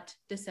not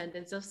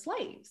descendants of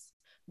slaves.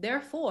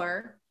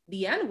 Therefore,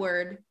 the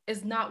N-word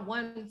is not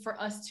one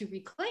for us to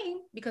reclaim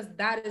because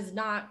that is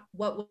not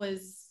what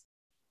was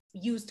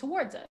used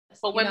towards us.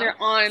 But when they're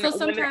on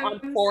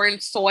foreign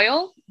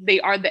soil, they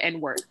are the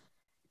N-word.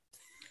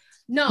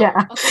 No,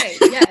 yeah. Okay,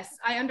 yes,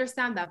 I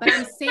understand that. But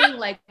I'm saying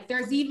like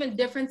there's even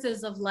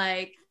differences of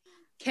like,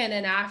 can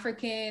an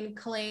African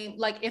claim,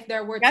 like if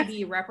there were to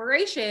be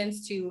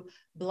reparations to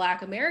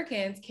Black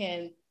Americans,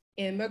 can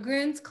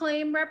immigrants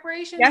claim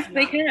reparations? Yes,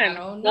 they can.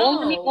 Don't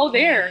let me go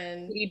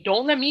there.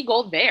 Don't let me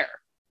go there.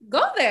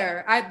 Go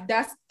there.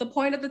 That's the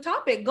point of the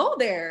topic. Go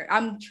there.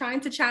 I'm trying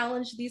to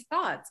challenge these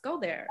thoughts. Go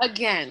there.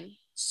 Again,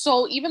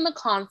 so even the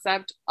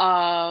concept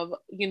of,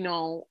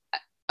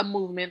 a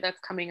movement that's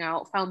coming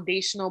out,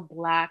 foundational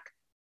Black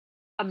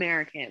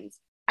Americans,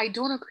 I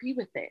don't agree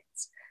with it.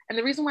 And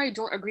the reason why I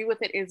don't agree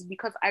with it is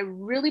because I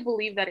really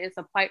believe that it's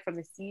a plight from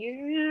the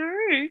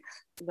CIA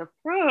to the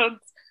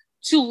frogs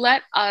to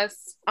let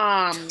us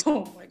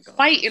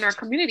fight in our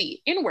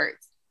community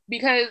inwards.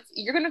 Because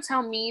you're going to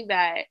tell me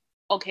that,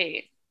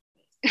 okay,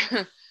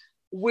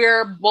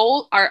 we're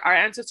both, our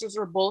ancestors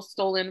were both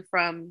stolen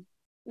from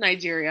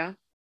Nigeria,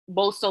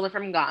 both stolen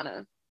from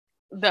Ghana,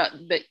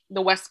 the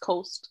west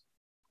coast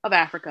of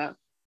Africa.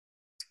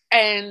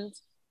 And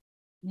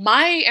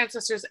my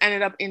ancestors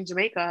ended up in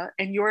Jamaica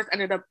and yours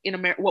ended up in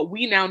America, what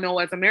we now know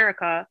as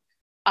America.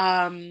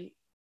 And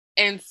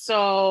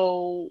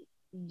so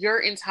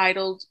you're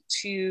entitled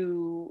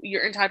to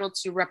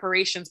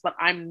reparations, but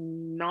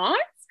I'm not,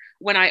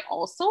 when I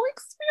also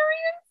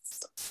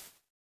experienced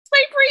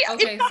slavery.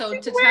 Okay, so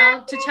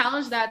to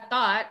challenge that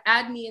thought,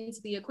 add me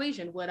into the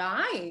equation. Would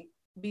I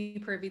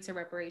be privy to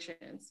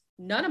reparations.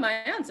 None of my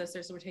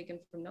ancestors were taken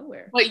from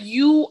nowhere. But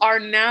you are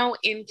now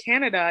in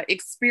Canada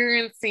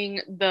experiencing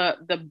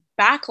the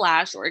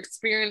backlash or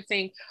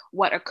experiencing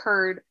what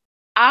occurred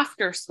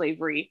after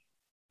slavery.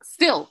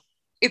 Still,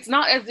 it's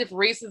not as if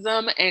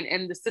racism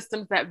and the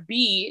systems that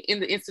be in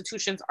the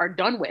institutions are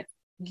done with.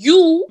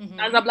 You,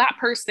 as a Black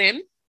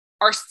person,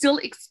 are still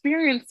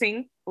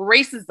experiencing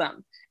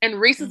racism. And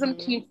racism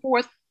came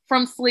forth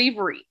from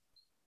slavery.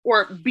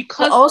 Or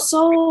because but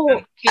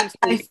also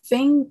I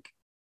think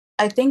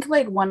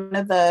like one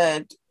of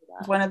the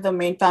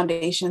main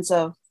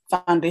foundational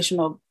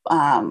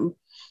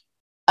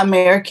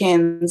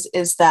Americans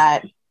is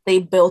that they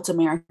built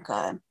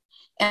America,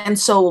 and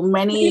so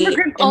many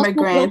immigrants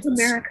built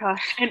America,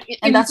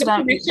 and that's what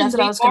I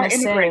was going to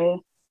say.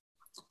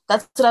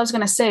 That's what I was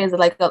going to say is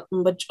like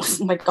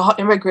all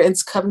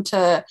immigrants come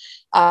to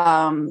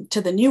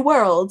the New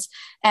World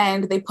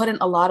and they put in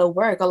a lot of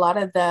work. A lot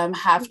of them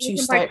have to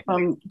start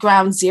from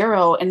ground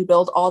zero and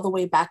build all the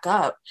way back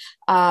up,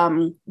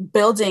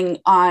 building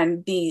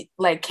on the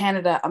like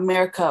Canada,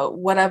 America,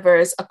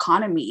 whatever's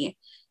economy.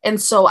 And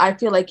so I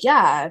feel like,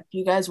 yeah,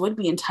 you guys would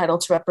be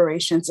entitled to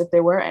reparations if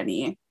there were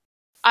any.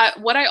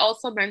 What I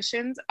also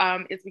mentioned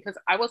is because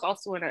I was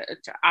also in I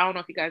don't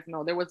know if you guys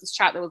know, there was this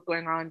chat that was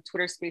going on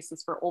Twitter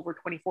Spaces for over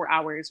 24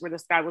 hours where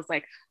this guy was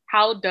like,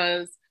 how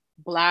does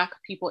Black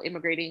people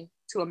immigrating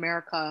to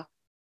America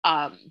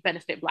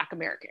benefit Black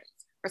Americans?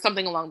 Or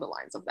something along the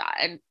lines of that.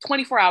 And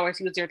 24 hours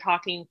he was there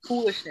talking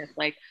foolishness,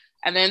 like,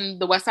 and then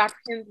the West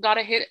Africans got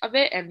a hit of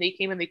it and they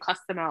came and they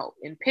cussed them out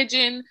in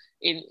Pidgin,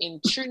 in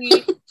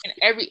Tree, in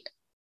every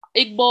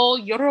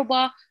Igbo,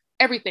 Yoruba,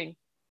 everything.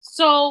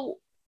 So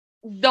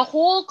the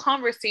whole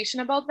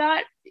conversation about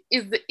that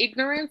is the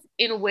ignorance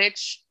in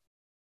which,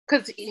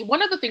 because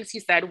one of the things he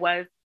said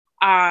was,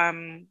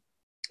 well,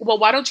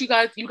 why don't you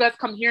guys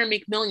come here and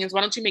make millions? Why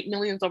don't you make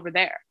millions over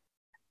there?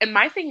 And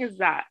my thing is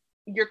that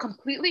you're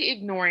completely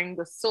ignoring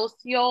the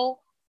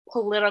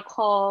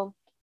socio-political,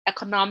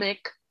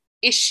 economic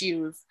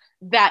issues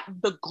that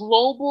the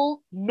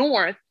global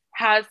North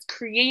has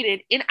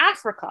created in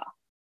Africa.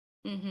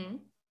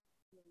 And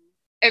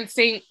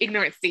saying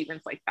ignorant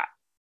statements like that,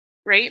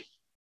 right?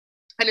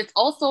 And it's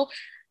also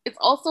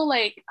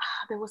like,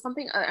 there was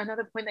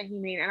another point that he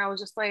made, and I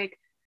was just like,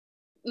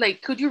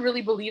 could you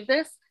really believe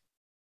this?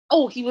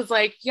 Oh, he was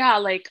like, yeah,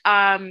 like,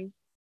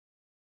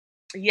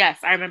 yes,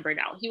 I remember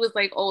now. He was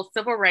like, oh,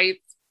 civil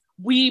rights,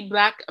 we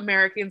Black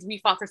Americans, we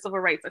fought for civil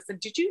rights. I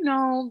said, did you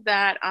know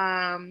that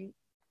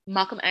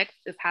Malcolm X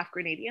is half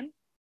Grenadian?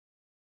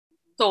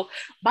 So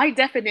by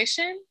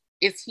definition,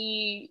 is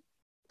he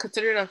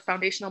considered a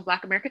foundational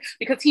Black American?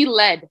 Because he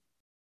led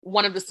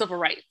one of the civil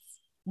rights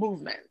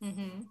movement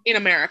in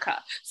America.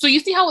 So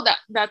you see how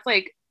that's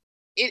like,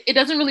 it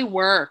doesn't really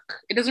work.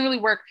 It doesn't really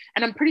work.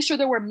 And I'm pretty sure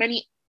there were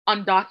many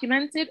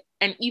undocumented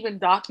and even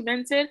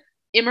documented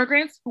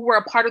immigrants who were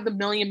a part of the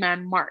Million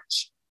Man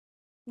March.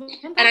 100%.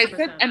 And I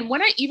said, and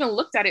when I even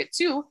looked at it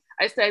too,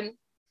 I said,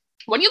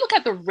 when you look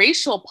at the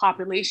racial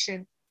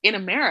population in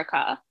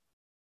America,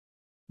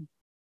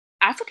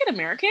 African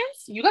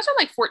Americans, you guys are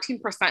like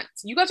 14%.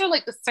 You guys are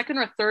like the second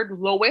or third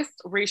lowest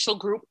racial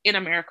group in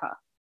America.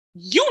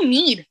 You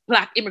need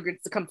Black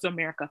immigrants to come to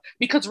America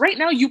because right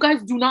now you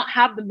guys do not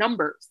have the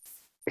numbers,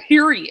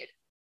 period.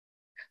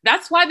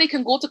 That's why they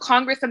can go to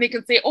Congress and they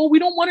can say, oh, we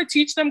don't want to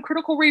teach them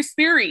critical race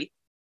theory,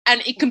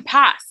 and it can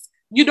pass.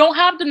 You don't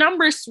have the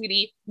numbers,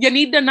 sweetie. You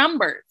need the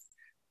numbers.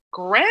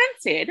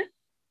 Granted,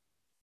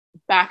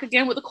 back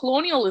again with the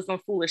colonialism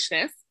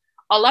foolishness,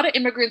 a lot of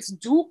immigrants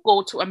do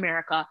go to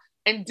America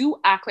and do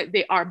act like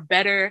they are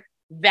better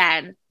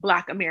than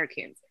Black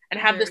Americans and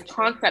have this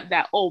concept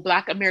that, oh,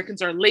 Black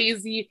Americans are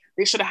lazy.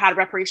 They should have had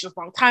reparations a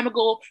long time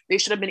ago. They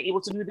should have been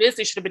able to do this.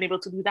 They should have been able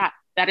to do that.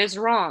 That is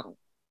wrong.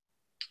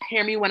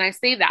 Hear me when I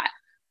say that.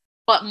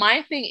 But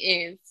my thing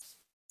is,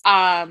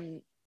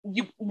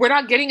 we're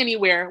not getting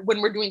anywhere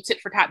when we're doing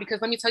tit for tat,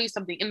 because let me tell you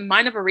something. In the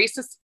mind of a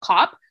racist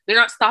cop, they're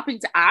not stopping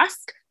to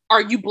ask,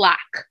 are you Black?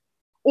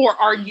 Or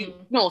are you,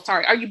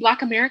 are you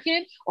Black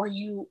American? Or are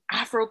you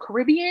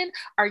Afro-Caribbean?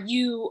 Are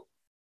you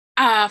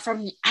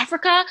from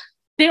Africa?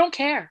 They don't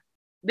care.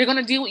 They're going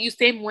to deal with you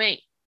same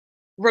way,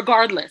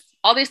 regardless.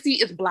 All they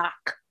see is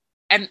Black.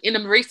 And in a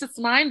racist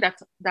mind,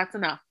 that's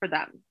enough for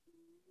them.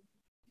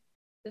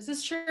 This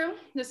is true.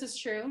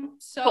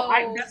 So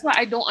that's why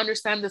I don't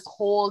understand this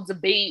whole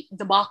debate,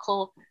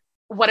 debacle,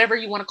 whatever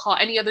you want to call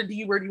it, any other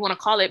D word you want to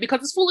call it, because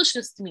it's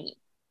foolishness to me.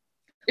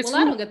 I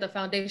don't get the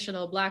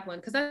foundational Black one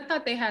because I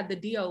thought they had the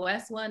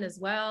DOS one as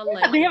well. Yeah,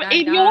 like they have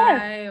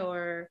ADOS.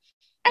 Or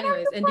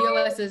anyways, and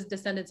DOS is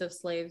descendants of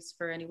slaves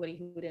for anybody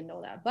who didn't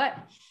know that. But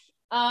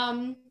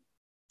so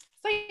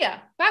yeah,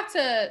 back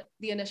to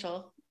the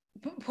initial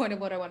point of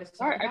what I wanted to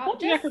talk about. I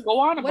told you I could go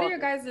on about what are your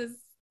guys's?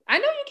 I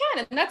know you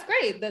can, and that's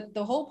great.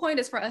 The whole point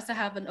is for us to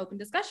have an open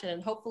discussion,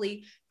 and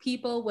hopefully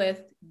people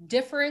with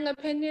differing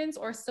opinions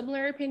or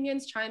similar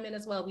opinions chime in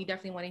as well. We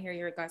definitely want to hear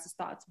your guys'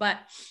 thoughts. But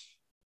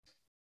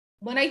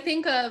when I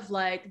think of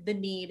like the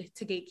need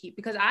to gatekeep,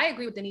 because I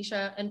agree with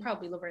Denisha, and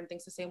probably Laverne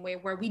thinks the same way,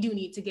 where we do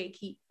need to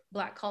gatekeep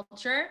Black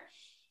culture.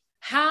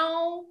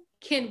 How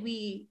can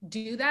we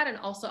do that and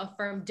also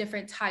affirm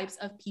different types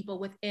of people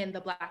within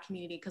the Black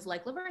community? Because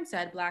like Laverne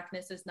said,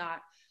 Blackness is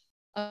not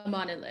a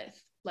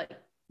monolith. Like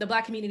the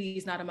Black community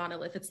is not a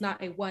monolith. It's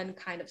not a one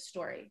kind of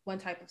story, one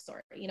type of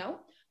story, you know?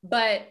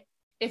 But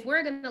if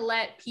we're going to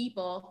let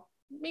people,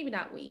 maybe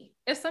not we,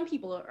 if some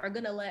people are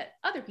going to let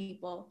other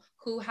people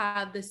who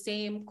have the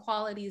same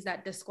qualities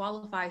that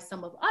disqualify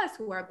some of us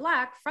who are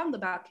Black from the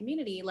Black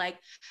community, like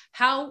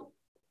how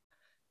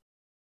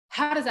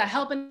does that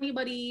help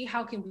anybody?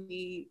 How can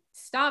we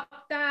stop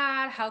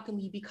that? How can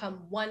we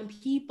become one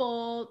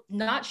people,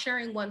 not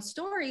sharing one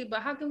story,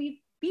 but how can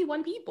we be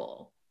one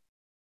people?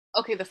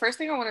 Okay, the first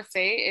thing I want to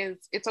say is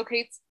it's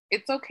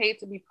okay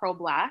to be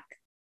pro-Black.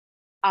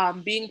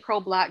 Being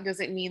pro-Black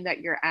doesn't mean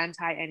that you're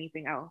anti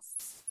anything else.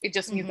 It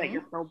just means that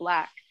you're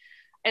pro-Black.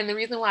 And the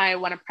reason why I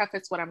want to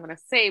preface what I'm going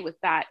to say with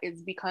that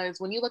is because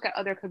when you look at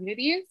other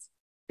communities,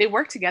 they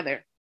work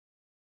together.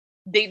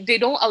 They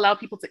don't allow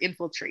people to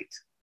infiltrate.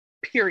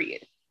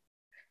 Period.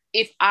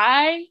 If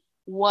I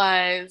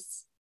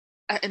was,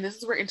 and this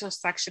is where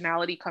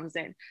intersectionality comes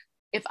in,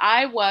 if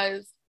I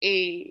was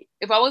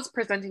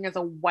presenting as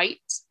a white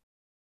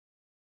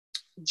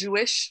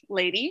Jewish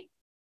lady,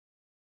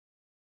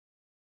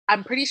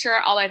 I'm pretty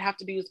sure all I'd have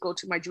to do is go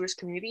to my Jewish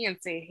community and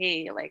say,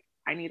 hey, like,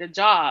 I need a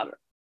job.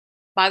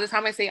 By the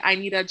time I say I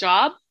need a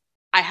job,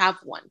 I have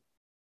one.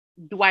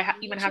 Do I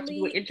even have to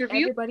do an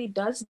interview? Everybody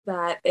does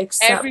that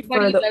except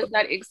does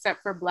that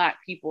except for Black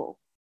people.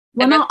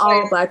 Well, not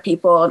all Black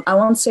people. I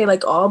won't say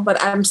like all, but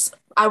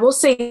I will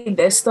say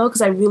this though,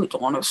 because I really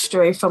don't want to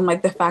stray from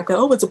like the fact that,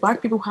 oh, it's the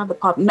Black people who have the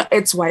problem. No,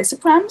 it's white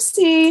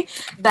supremacy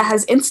that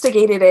has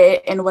instigated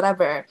it and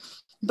whatever.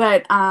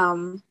 But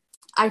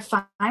I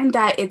find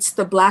that it's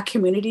the Black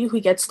community who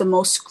gets the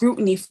most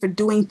scrutiny for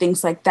doing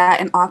things like that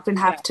and often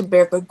have to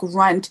bear the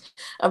grunt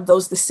of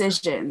those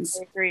decisions.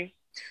 I agree.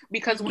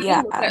 Because when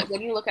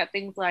you look at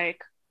things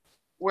like,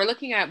 we're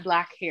looking at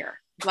Black hair.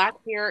 Black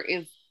hair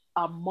is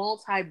a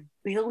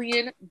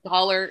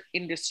multi-billion-dollar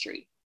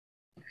industry.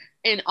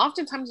 And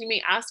oftentimes you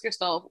may ask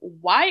yourself,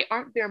 why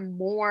aren't there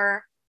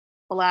more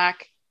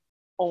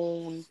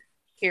Black-owned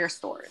hair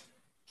stores?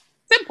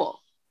 Simple.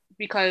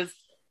 Because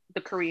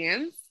the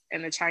Koreans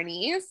and the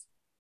Chinese,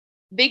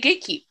 they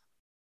gatekeep.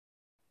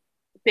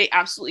 They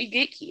absolutely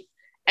gatekeep.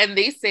 And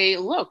they say,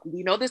 look,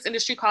 we know this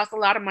industry costs a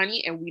lot of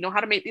money and we know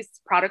how to make these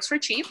products for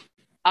cheap.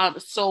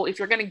 So if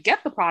you're going to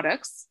get the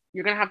products,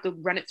 you're going to have to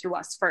run it through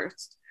us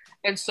first.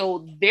 And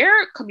so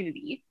their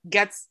community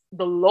gets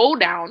the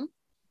lowdown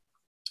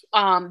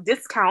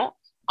discount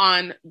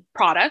on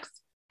products.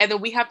 And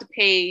then we have to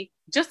pay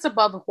just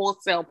above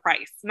wholesale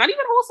price, not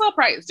even wholesale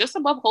price, just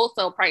above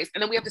wholesale price.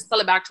 And then we have to sell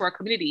it back to our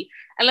community.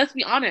 And let's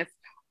be honest,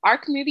 our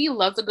community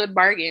loves a good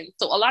bargain.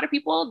 So a lot of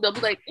people, they'll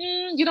be like,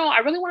 I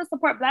really want to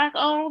support Black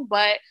owned,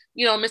 but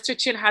Mr.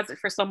 Chin has it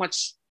for so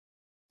much.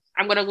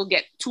 I'm going to go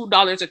get $2 or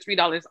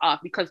 $3 off,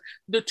 because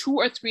the $2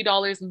 or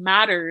 $3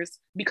 matters,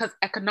 because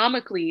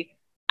economically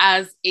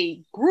as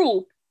a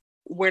group,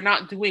 we're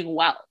not doing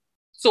well.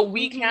 So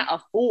we can't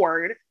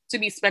afford to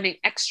be spending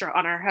extra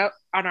on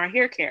our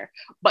hair care.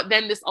 But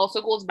then this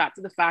also goes back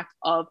to the fact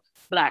of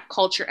Black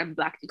culture and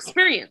Black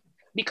experience,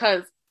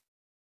 because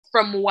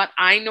from what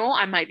I know,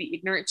 I might be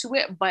ignorant to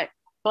it, but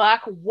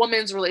Black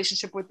women's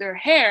relationship with their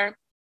hair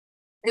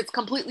is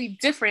completely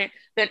different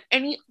than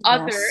any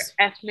other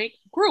ethnic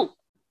group,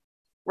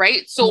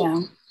 right?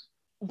 So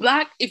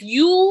Black, if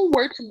you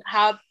were to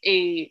have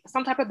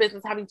some type of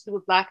business having to do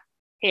with Black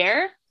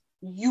hair,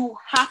 you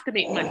have to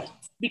make money,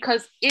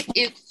 because it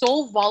is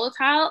so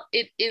volatile.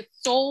 It is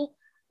so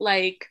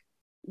like,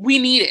 we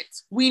need it.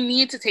 We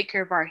need to take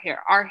care of our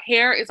hair. Our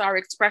hair is our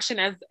expression,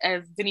 as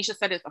Denisha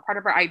said, it's a part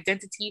of our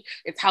identity.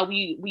 It's how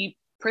we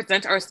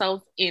present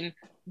ourselves in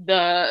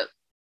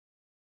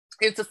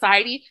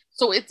society.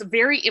 So it's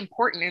very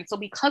important. And so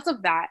because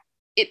of that,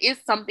 it is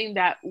something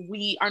that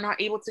we are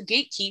not able to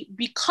gatekeep,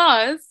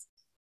 because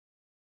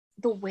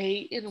the way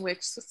in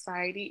which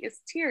society is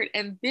tiered.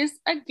 And this,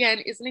 again,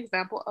 is an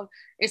example of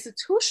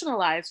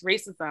institutionalized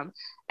racism.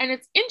 And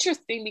it's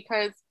interesting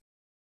because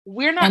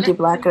we're not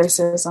anti-Black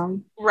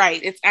racism.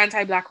 Right. It's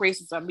anti-Black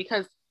racism,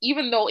 because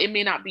even though it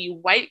may not be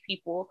white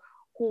people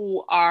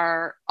who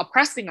are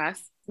oppressing us,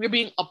 we're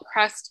being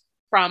oppressed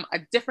from a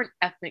different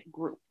ethnic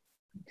group.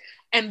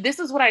 And this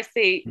is what I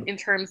say in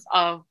terms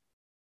of,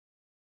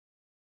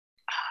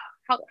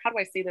 how do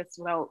I say this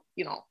without,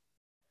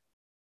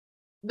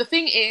 the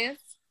thing is,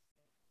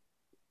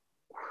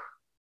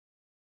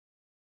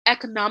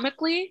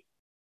 economically,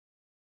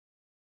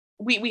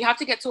 we have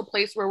to get to a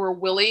place where we're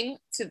willing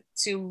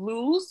to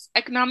lose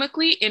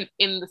economically in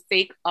the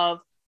sake of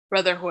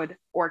brotherhood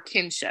or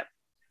kinship.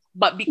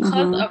 But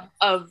because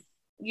of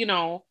you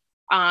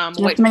have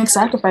to make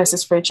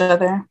sacrifices for each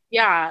other.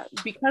 Yeah,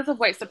 because of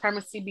white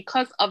supremacy,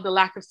 because of the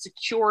lack of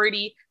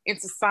security in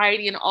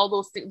society and all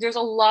those things, there's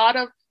a lot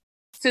of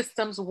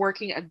systems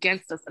working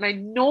against us. And I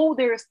know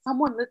there is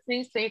someone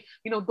listening saying,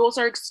 those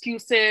are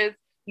excuses.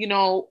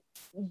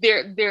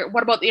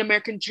 What about the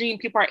American dream?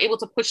 People are able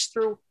to push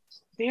through.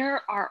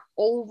 There are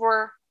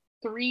over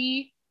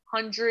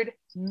 300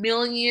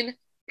 million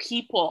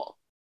people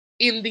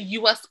in the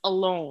US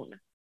alone.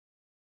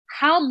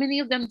 How many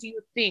of them do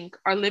you think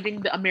are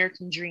living the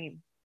American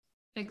dream?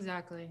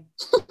 Exactly.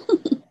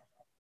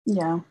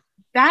 Yeah.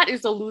 That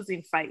is a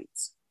losing fight.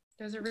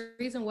 There's a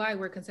reason why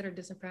we're considered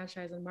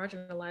disenfranchised and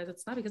marginalized.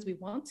 It's not because we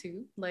want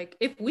to. Like,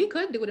 if we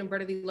could do it in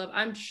brotherly love,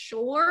 I'm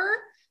sure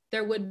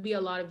there would be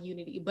a lot of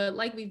unity. But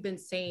like we've been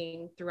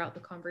saying throughout the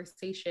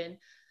conversation,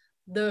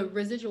 the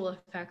residual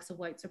effects of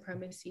white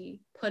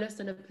supremacy put us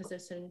in a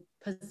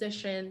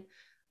position,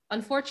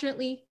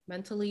 unfortunately,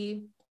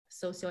 mentally,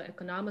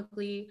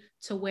 socioeconomically,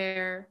 to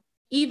where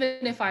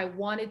even if I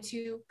wanted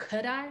to,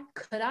 could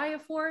I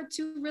afford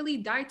to really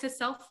die to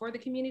self for the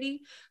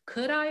community?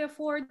 Could I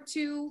afford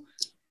to,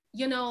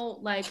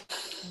 like,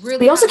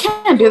 really? We also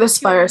can't do this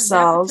by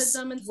ourselves.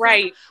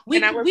 Right.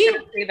 And I was going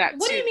to say that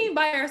what too. do you mean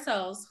by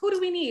ourselves? Who do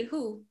we need?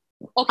 Who?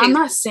 Okay, I'm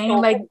not saying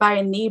like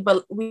by need,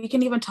 but we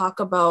can even talk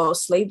about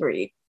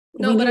slavery.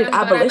 No, but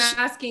I'm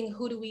asking,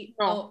 who do we?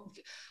 No. Oh.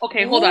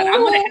 Okay, hold on.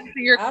 I'm going to answer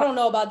your question. I don't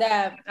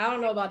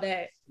know about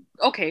that.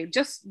 Okay,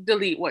 just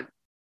delete what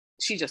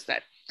she just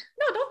said.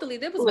 No, don't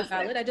delete. It was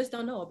valid. I just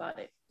don't know about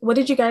it. What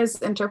did you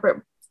guys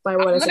interpret by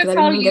what I said? I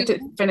didn't even get to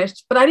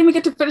finish. But I didn't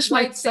even get to finish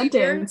my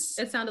sentence.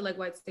 It sounded like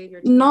white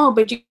savior. No,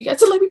 but you get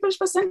to let me finish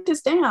my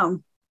sentence.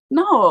 Damn.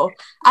 No,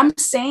 I'm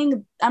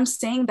saying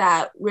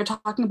that we're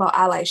talking about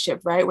allyship,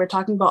 right? We're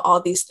talking about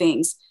all these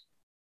things.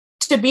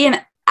 To be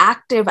an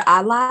active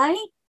ally,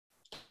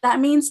 that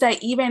means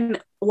that even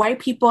white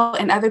people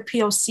and other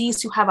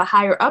POCs who have a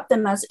higher up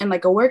than us in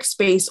like a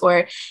workspace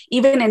or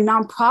even in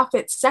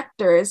nonprofit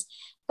sectors,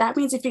 that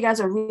means if you guys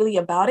are really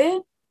about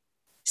it,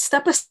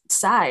 step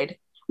aside,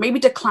 maybe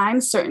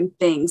decline certain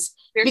things.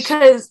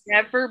 Because should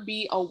never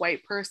be a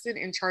white person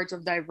in charge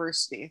of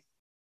diversity.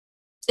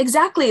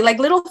 Exactly. Like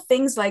little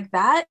things like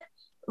that,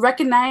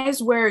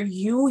 recognize where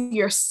you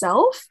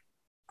yourself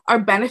are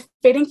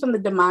benefiting from the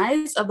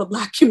demise of the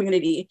Black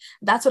community.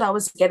 That's what I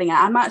was getting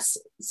at. I'm not,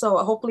 so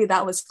hopefully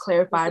that was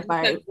clarified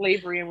by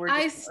slavery. And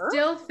I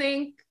still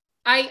think,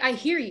 I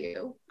hear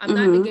you. I'm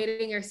not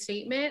negating your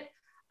statement.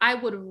 I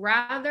would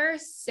rather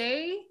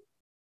say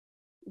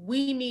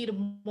we need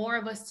more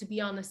of us to be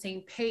on the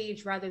same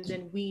page rather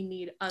than we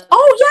need others.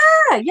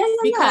 Oh yeah.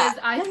 Because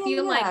I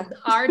feel like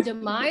our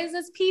demise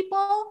as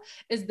people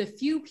is the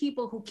few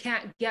people who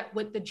can't get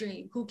with the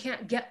dream, who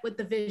can't get with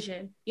the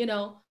vision.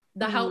 There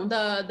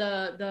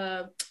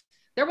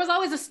was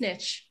always a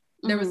snitch.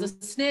 There was a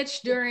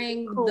snitch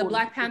during the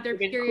Black Panther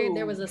period.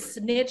 There was a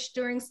snitch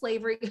during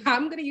slavery.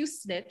 I'm gonna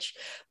use snitch.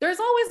 There's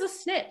always a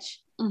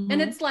snitch,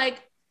 and it's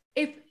like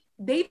if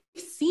they've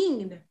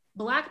seen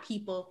Black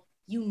people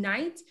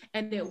unite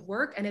and it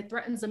work and it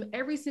threatens them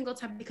every single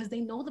time because they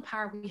know the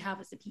power we have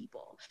as a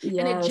people. Yes,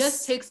 and it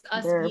just takes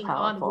us being powerful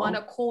on one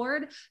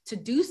accord to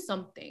do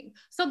something.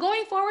 So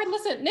going forward,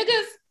 listen,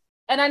 niggas,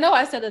 and I know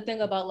I said the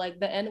thing about like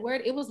the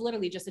N-word, it was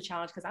literally just a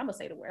challenge because I'm gonna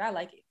say the word, I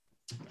like it.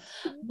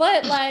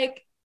 But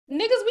like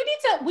niggas,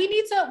 we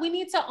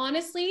need to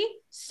honestly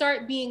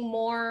start being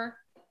more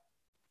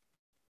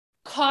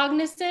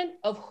cognizant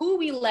of who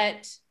we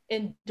let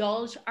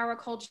indulge our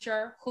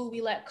culture, who we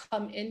let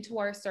come into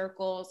our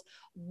circles,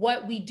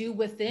 what we do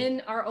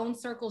within our own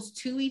circles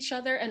to each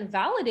other, and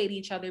validate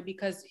each other,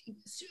 because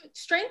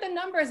strength in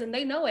numbers, and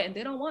they know it and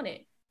they don't want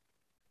it.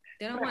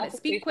 They don't want it.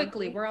 Speak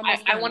quickly. We're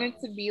almost I want it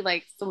to be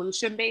like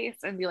solution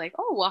based and be like,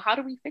 oh, well, how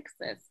do we fix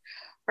this?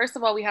 First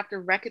of all, we have to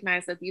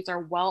recognize that these are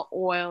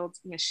well-oiled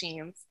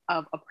machines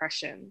of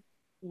oppression.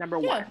 Number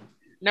one.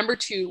 Number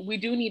two, we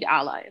do need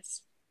allies.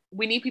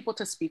 We need people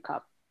to speak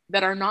up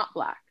that are not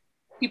Black.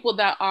 People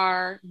that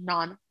are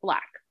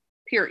non-Black,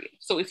 period.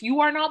 So if you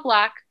are not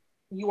Black,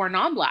 you are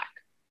non-Black.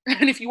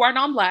 And if you are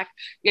non-Black,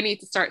 you need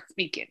to start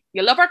speaking.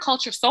 You love our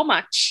culture so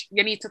much,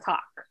 you need to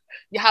talk.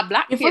 You have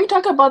Black kids. Before we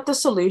talk about the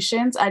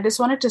solutions, I just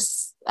wanted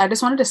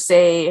to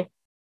say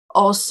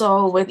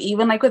also, with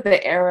even like with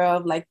the era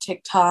of like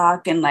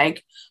TikTok and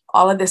like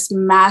all of this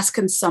mass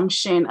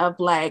consumption of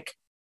like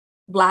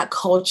Black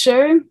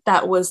culture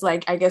that was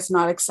like, I guess,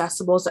 not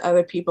accessible to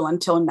other people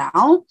until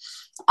now.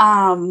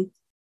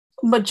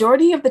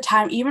 Majority of the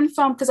time, even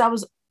from, because I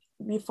was,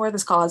 before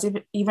this call, I was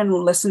even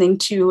listening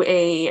to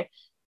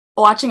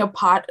watching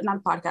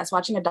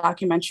a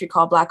documentary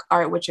called Black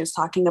Art, which is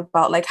talking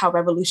about like how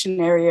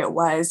revolutionary it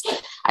was,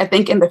 I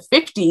think in the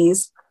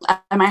 50s,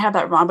 I might have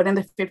that wrong, but in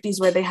the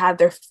 50s, where they had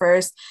their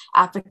first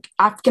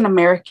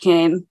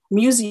African-American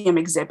museum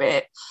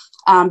exhibit,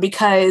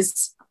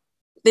 because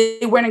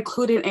they weren't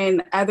included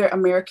in other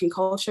American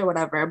culture,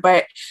 whatever.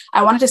 But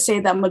I wanted to say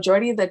that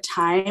majority of the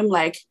time,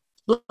 like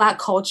Black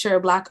culture,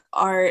 Black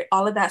art,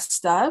 all of that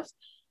stuff,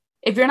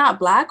 if you're not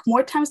Black,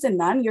 more times than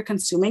none, you're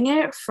consuming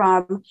it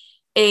from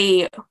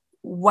a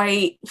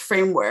white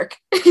framework.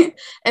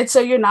 And so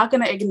you're not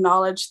going to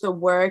acknowledge the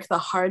work, the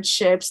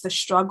hardships, the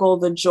struggle,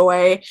 the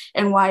joy,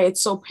 and why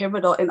it's so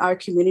pivotal in our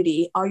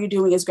community. All you're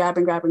doing is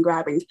grabbing.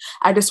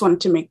 I just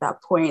wanted to make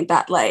that point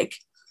that like,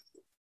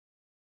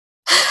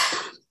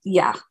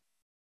 yeah.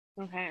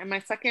 Okay. And my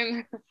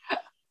second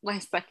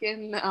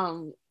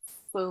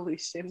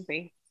solution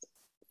based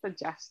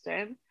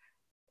suggestion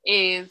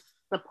is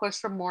the push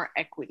for more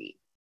equity.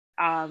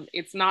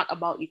 It's not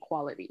about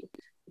equality.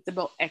 It's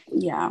about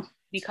equity. Yeah.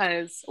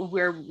 Because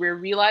we're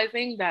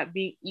realizing that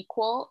being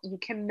equal, you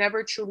can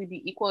never truly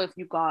be equal if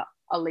you got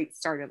a late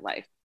start in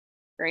life,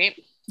 right?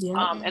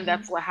 Yeah. And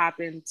that's what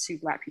happened to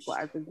Black people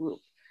as a group.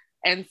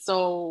 And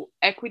so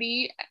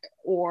equity,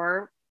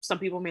 or some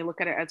people may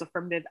look at it as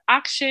affirmative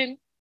action,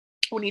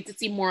 we need to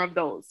see more of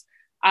those.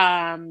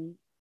 And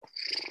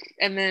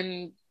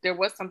then there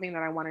was something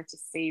that I wanted to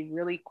say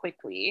really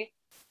quickly.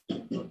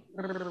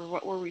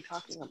 What were we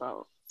talking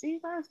about? See,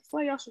 guys, that's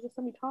why y'all should just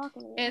let me talk.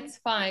 It's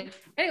fine.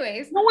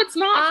 Anyways. No, it's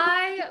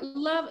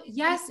not.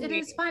 Yes, it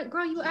is fine.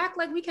 Girl, you act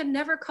like we can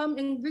never come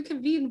and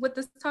reconvene with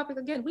this topic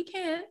again. We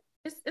can.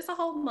 It's a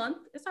whole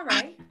month. It's all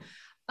right.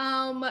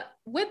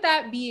 With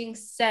that being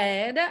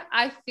said,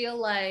 I feel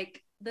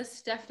like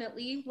this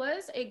definitely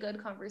was a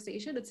good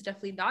conversation. It's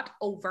definitely not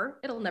over.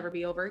 It'll never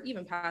be over,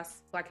 even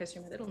past Black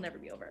History Month. It'll never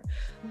be over.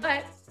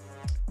 But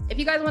if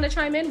you guys want to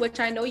chime in, which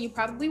I know you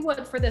probably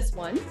would for this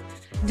one,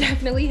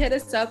 definitely hit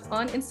us up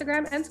on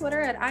Instagram and Twitter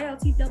at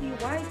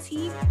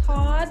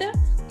ILTWYTpod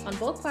on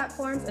both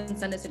platforms, and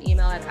send us an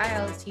email at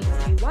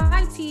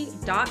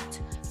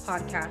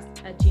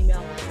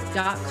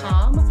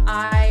iltwyt.podcast@gmail.com.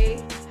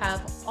 I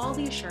have all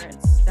the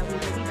assurance that we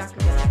will be back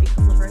again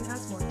because Laverne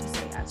has more to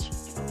say, as she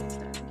always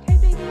does. Okay,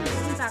 baby, we'll be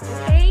back.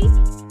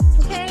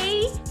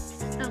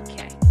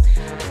 Okay.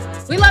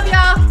 We love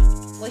y'all.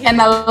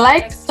 And I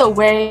like the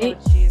way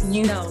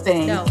you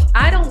think. No,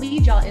 I don't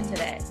lead y'all into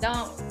that.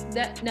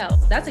 No,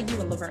 that's a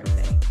you and Laverne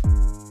thing.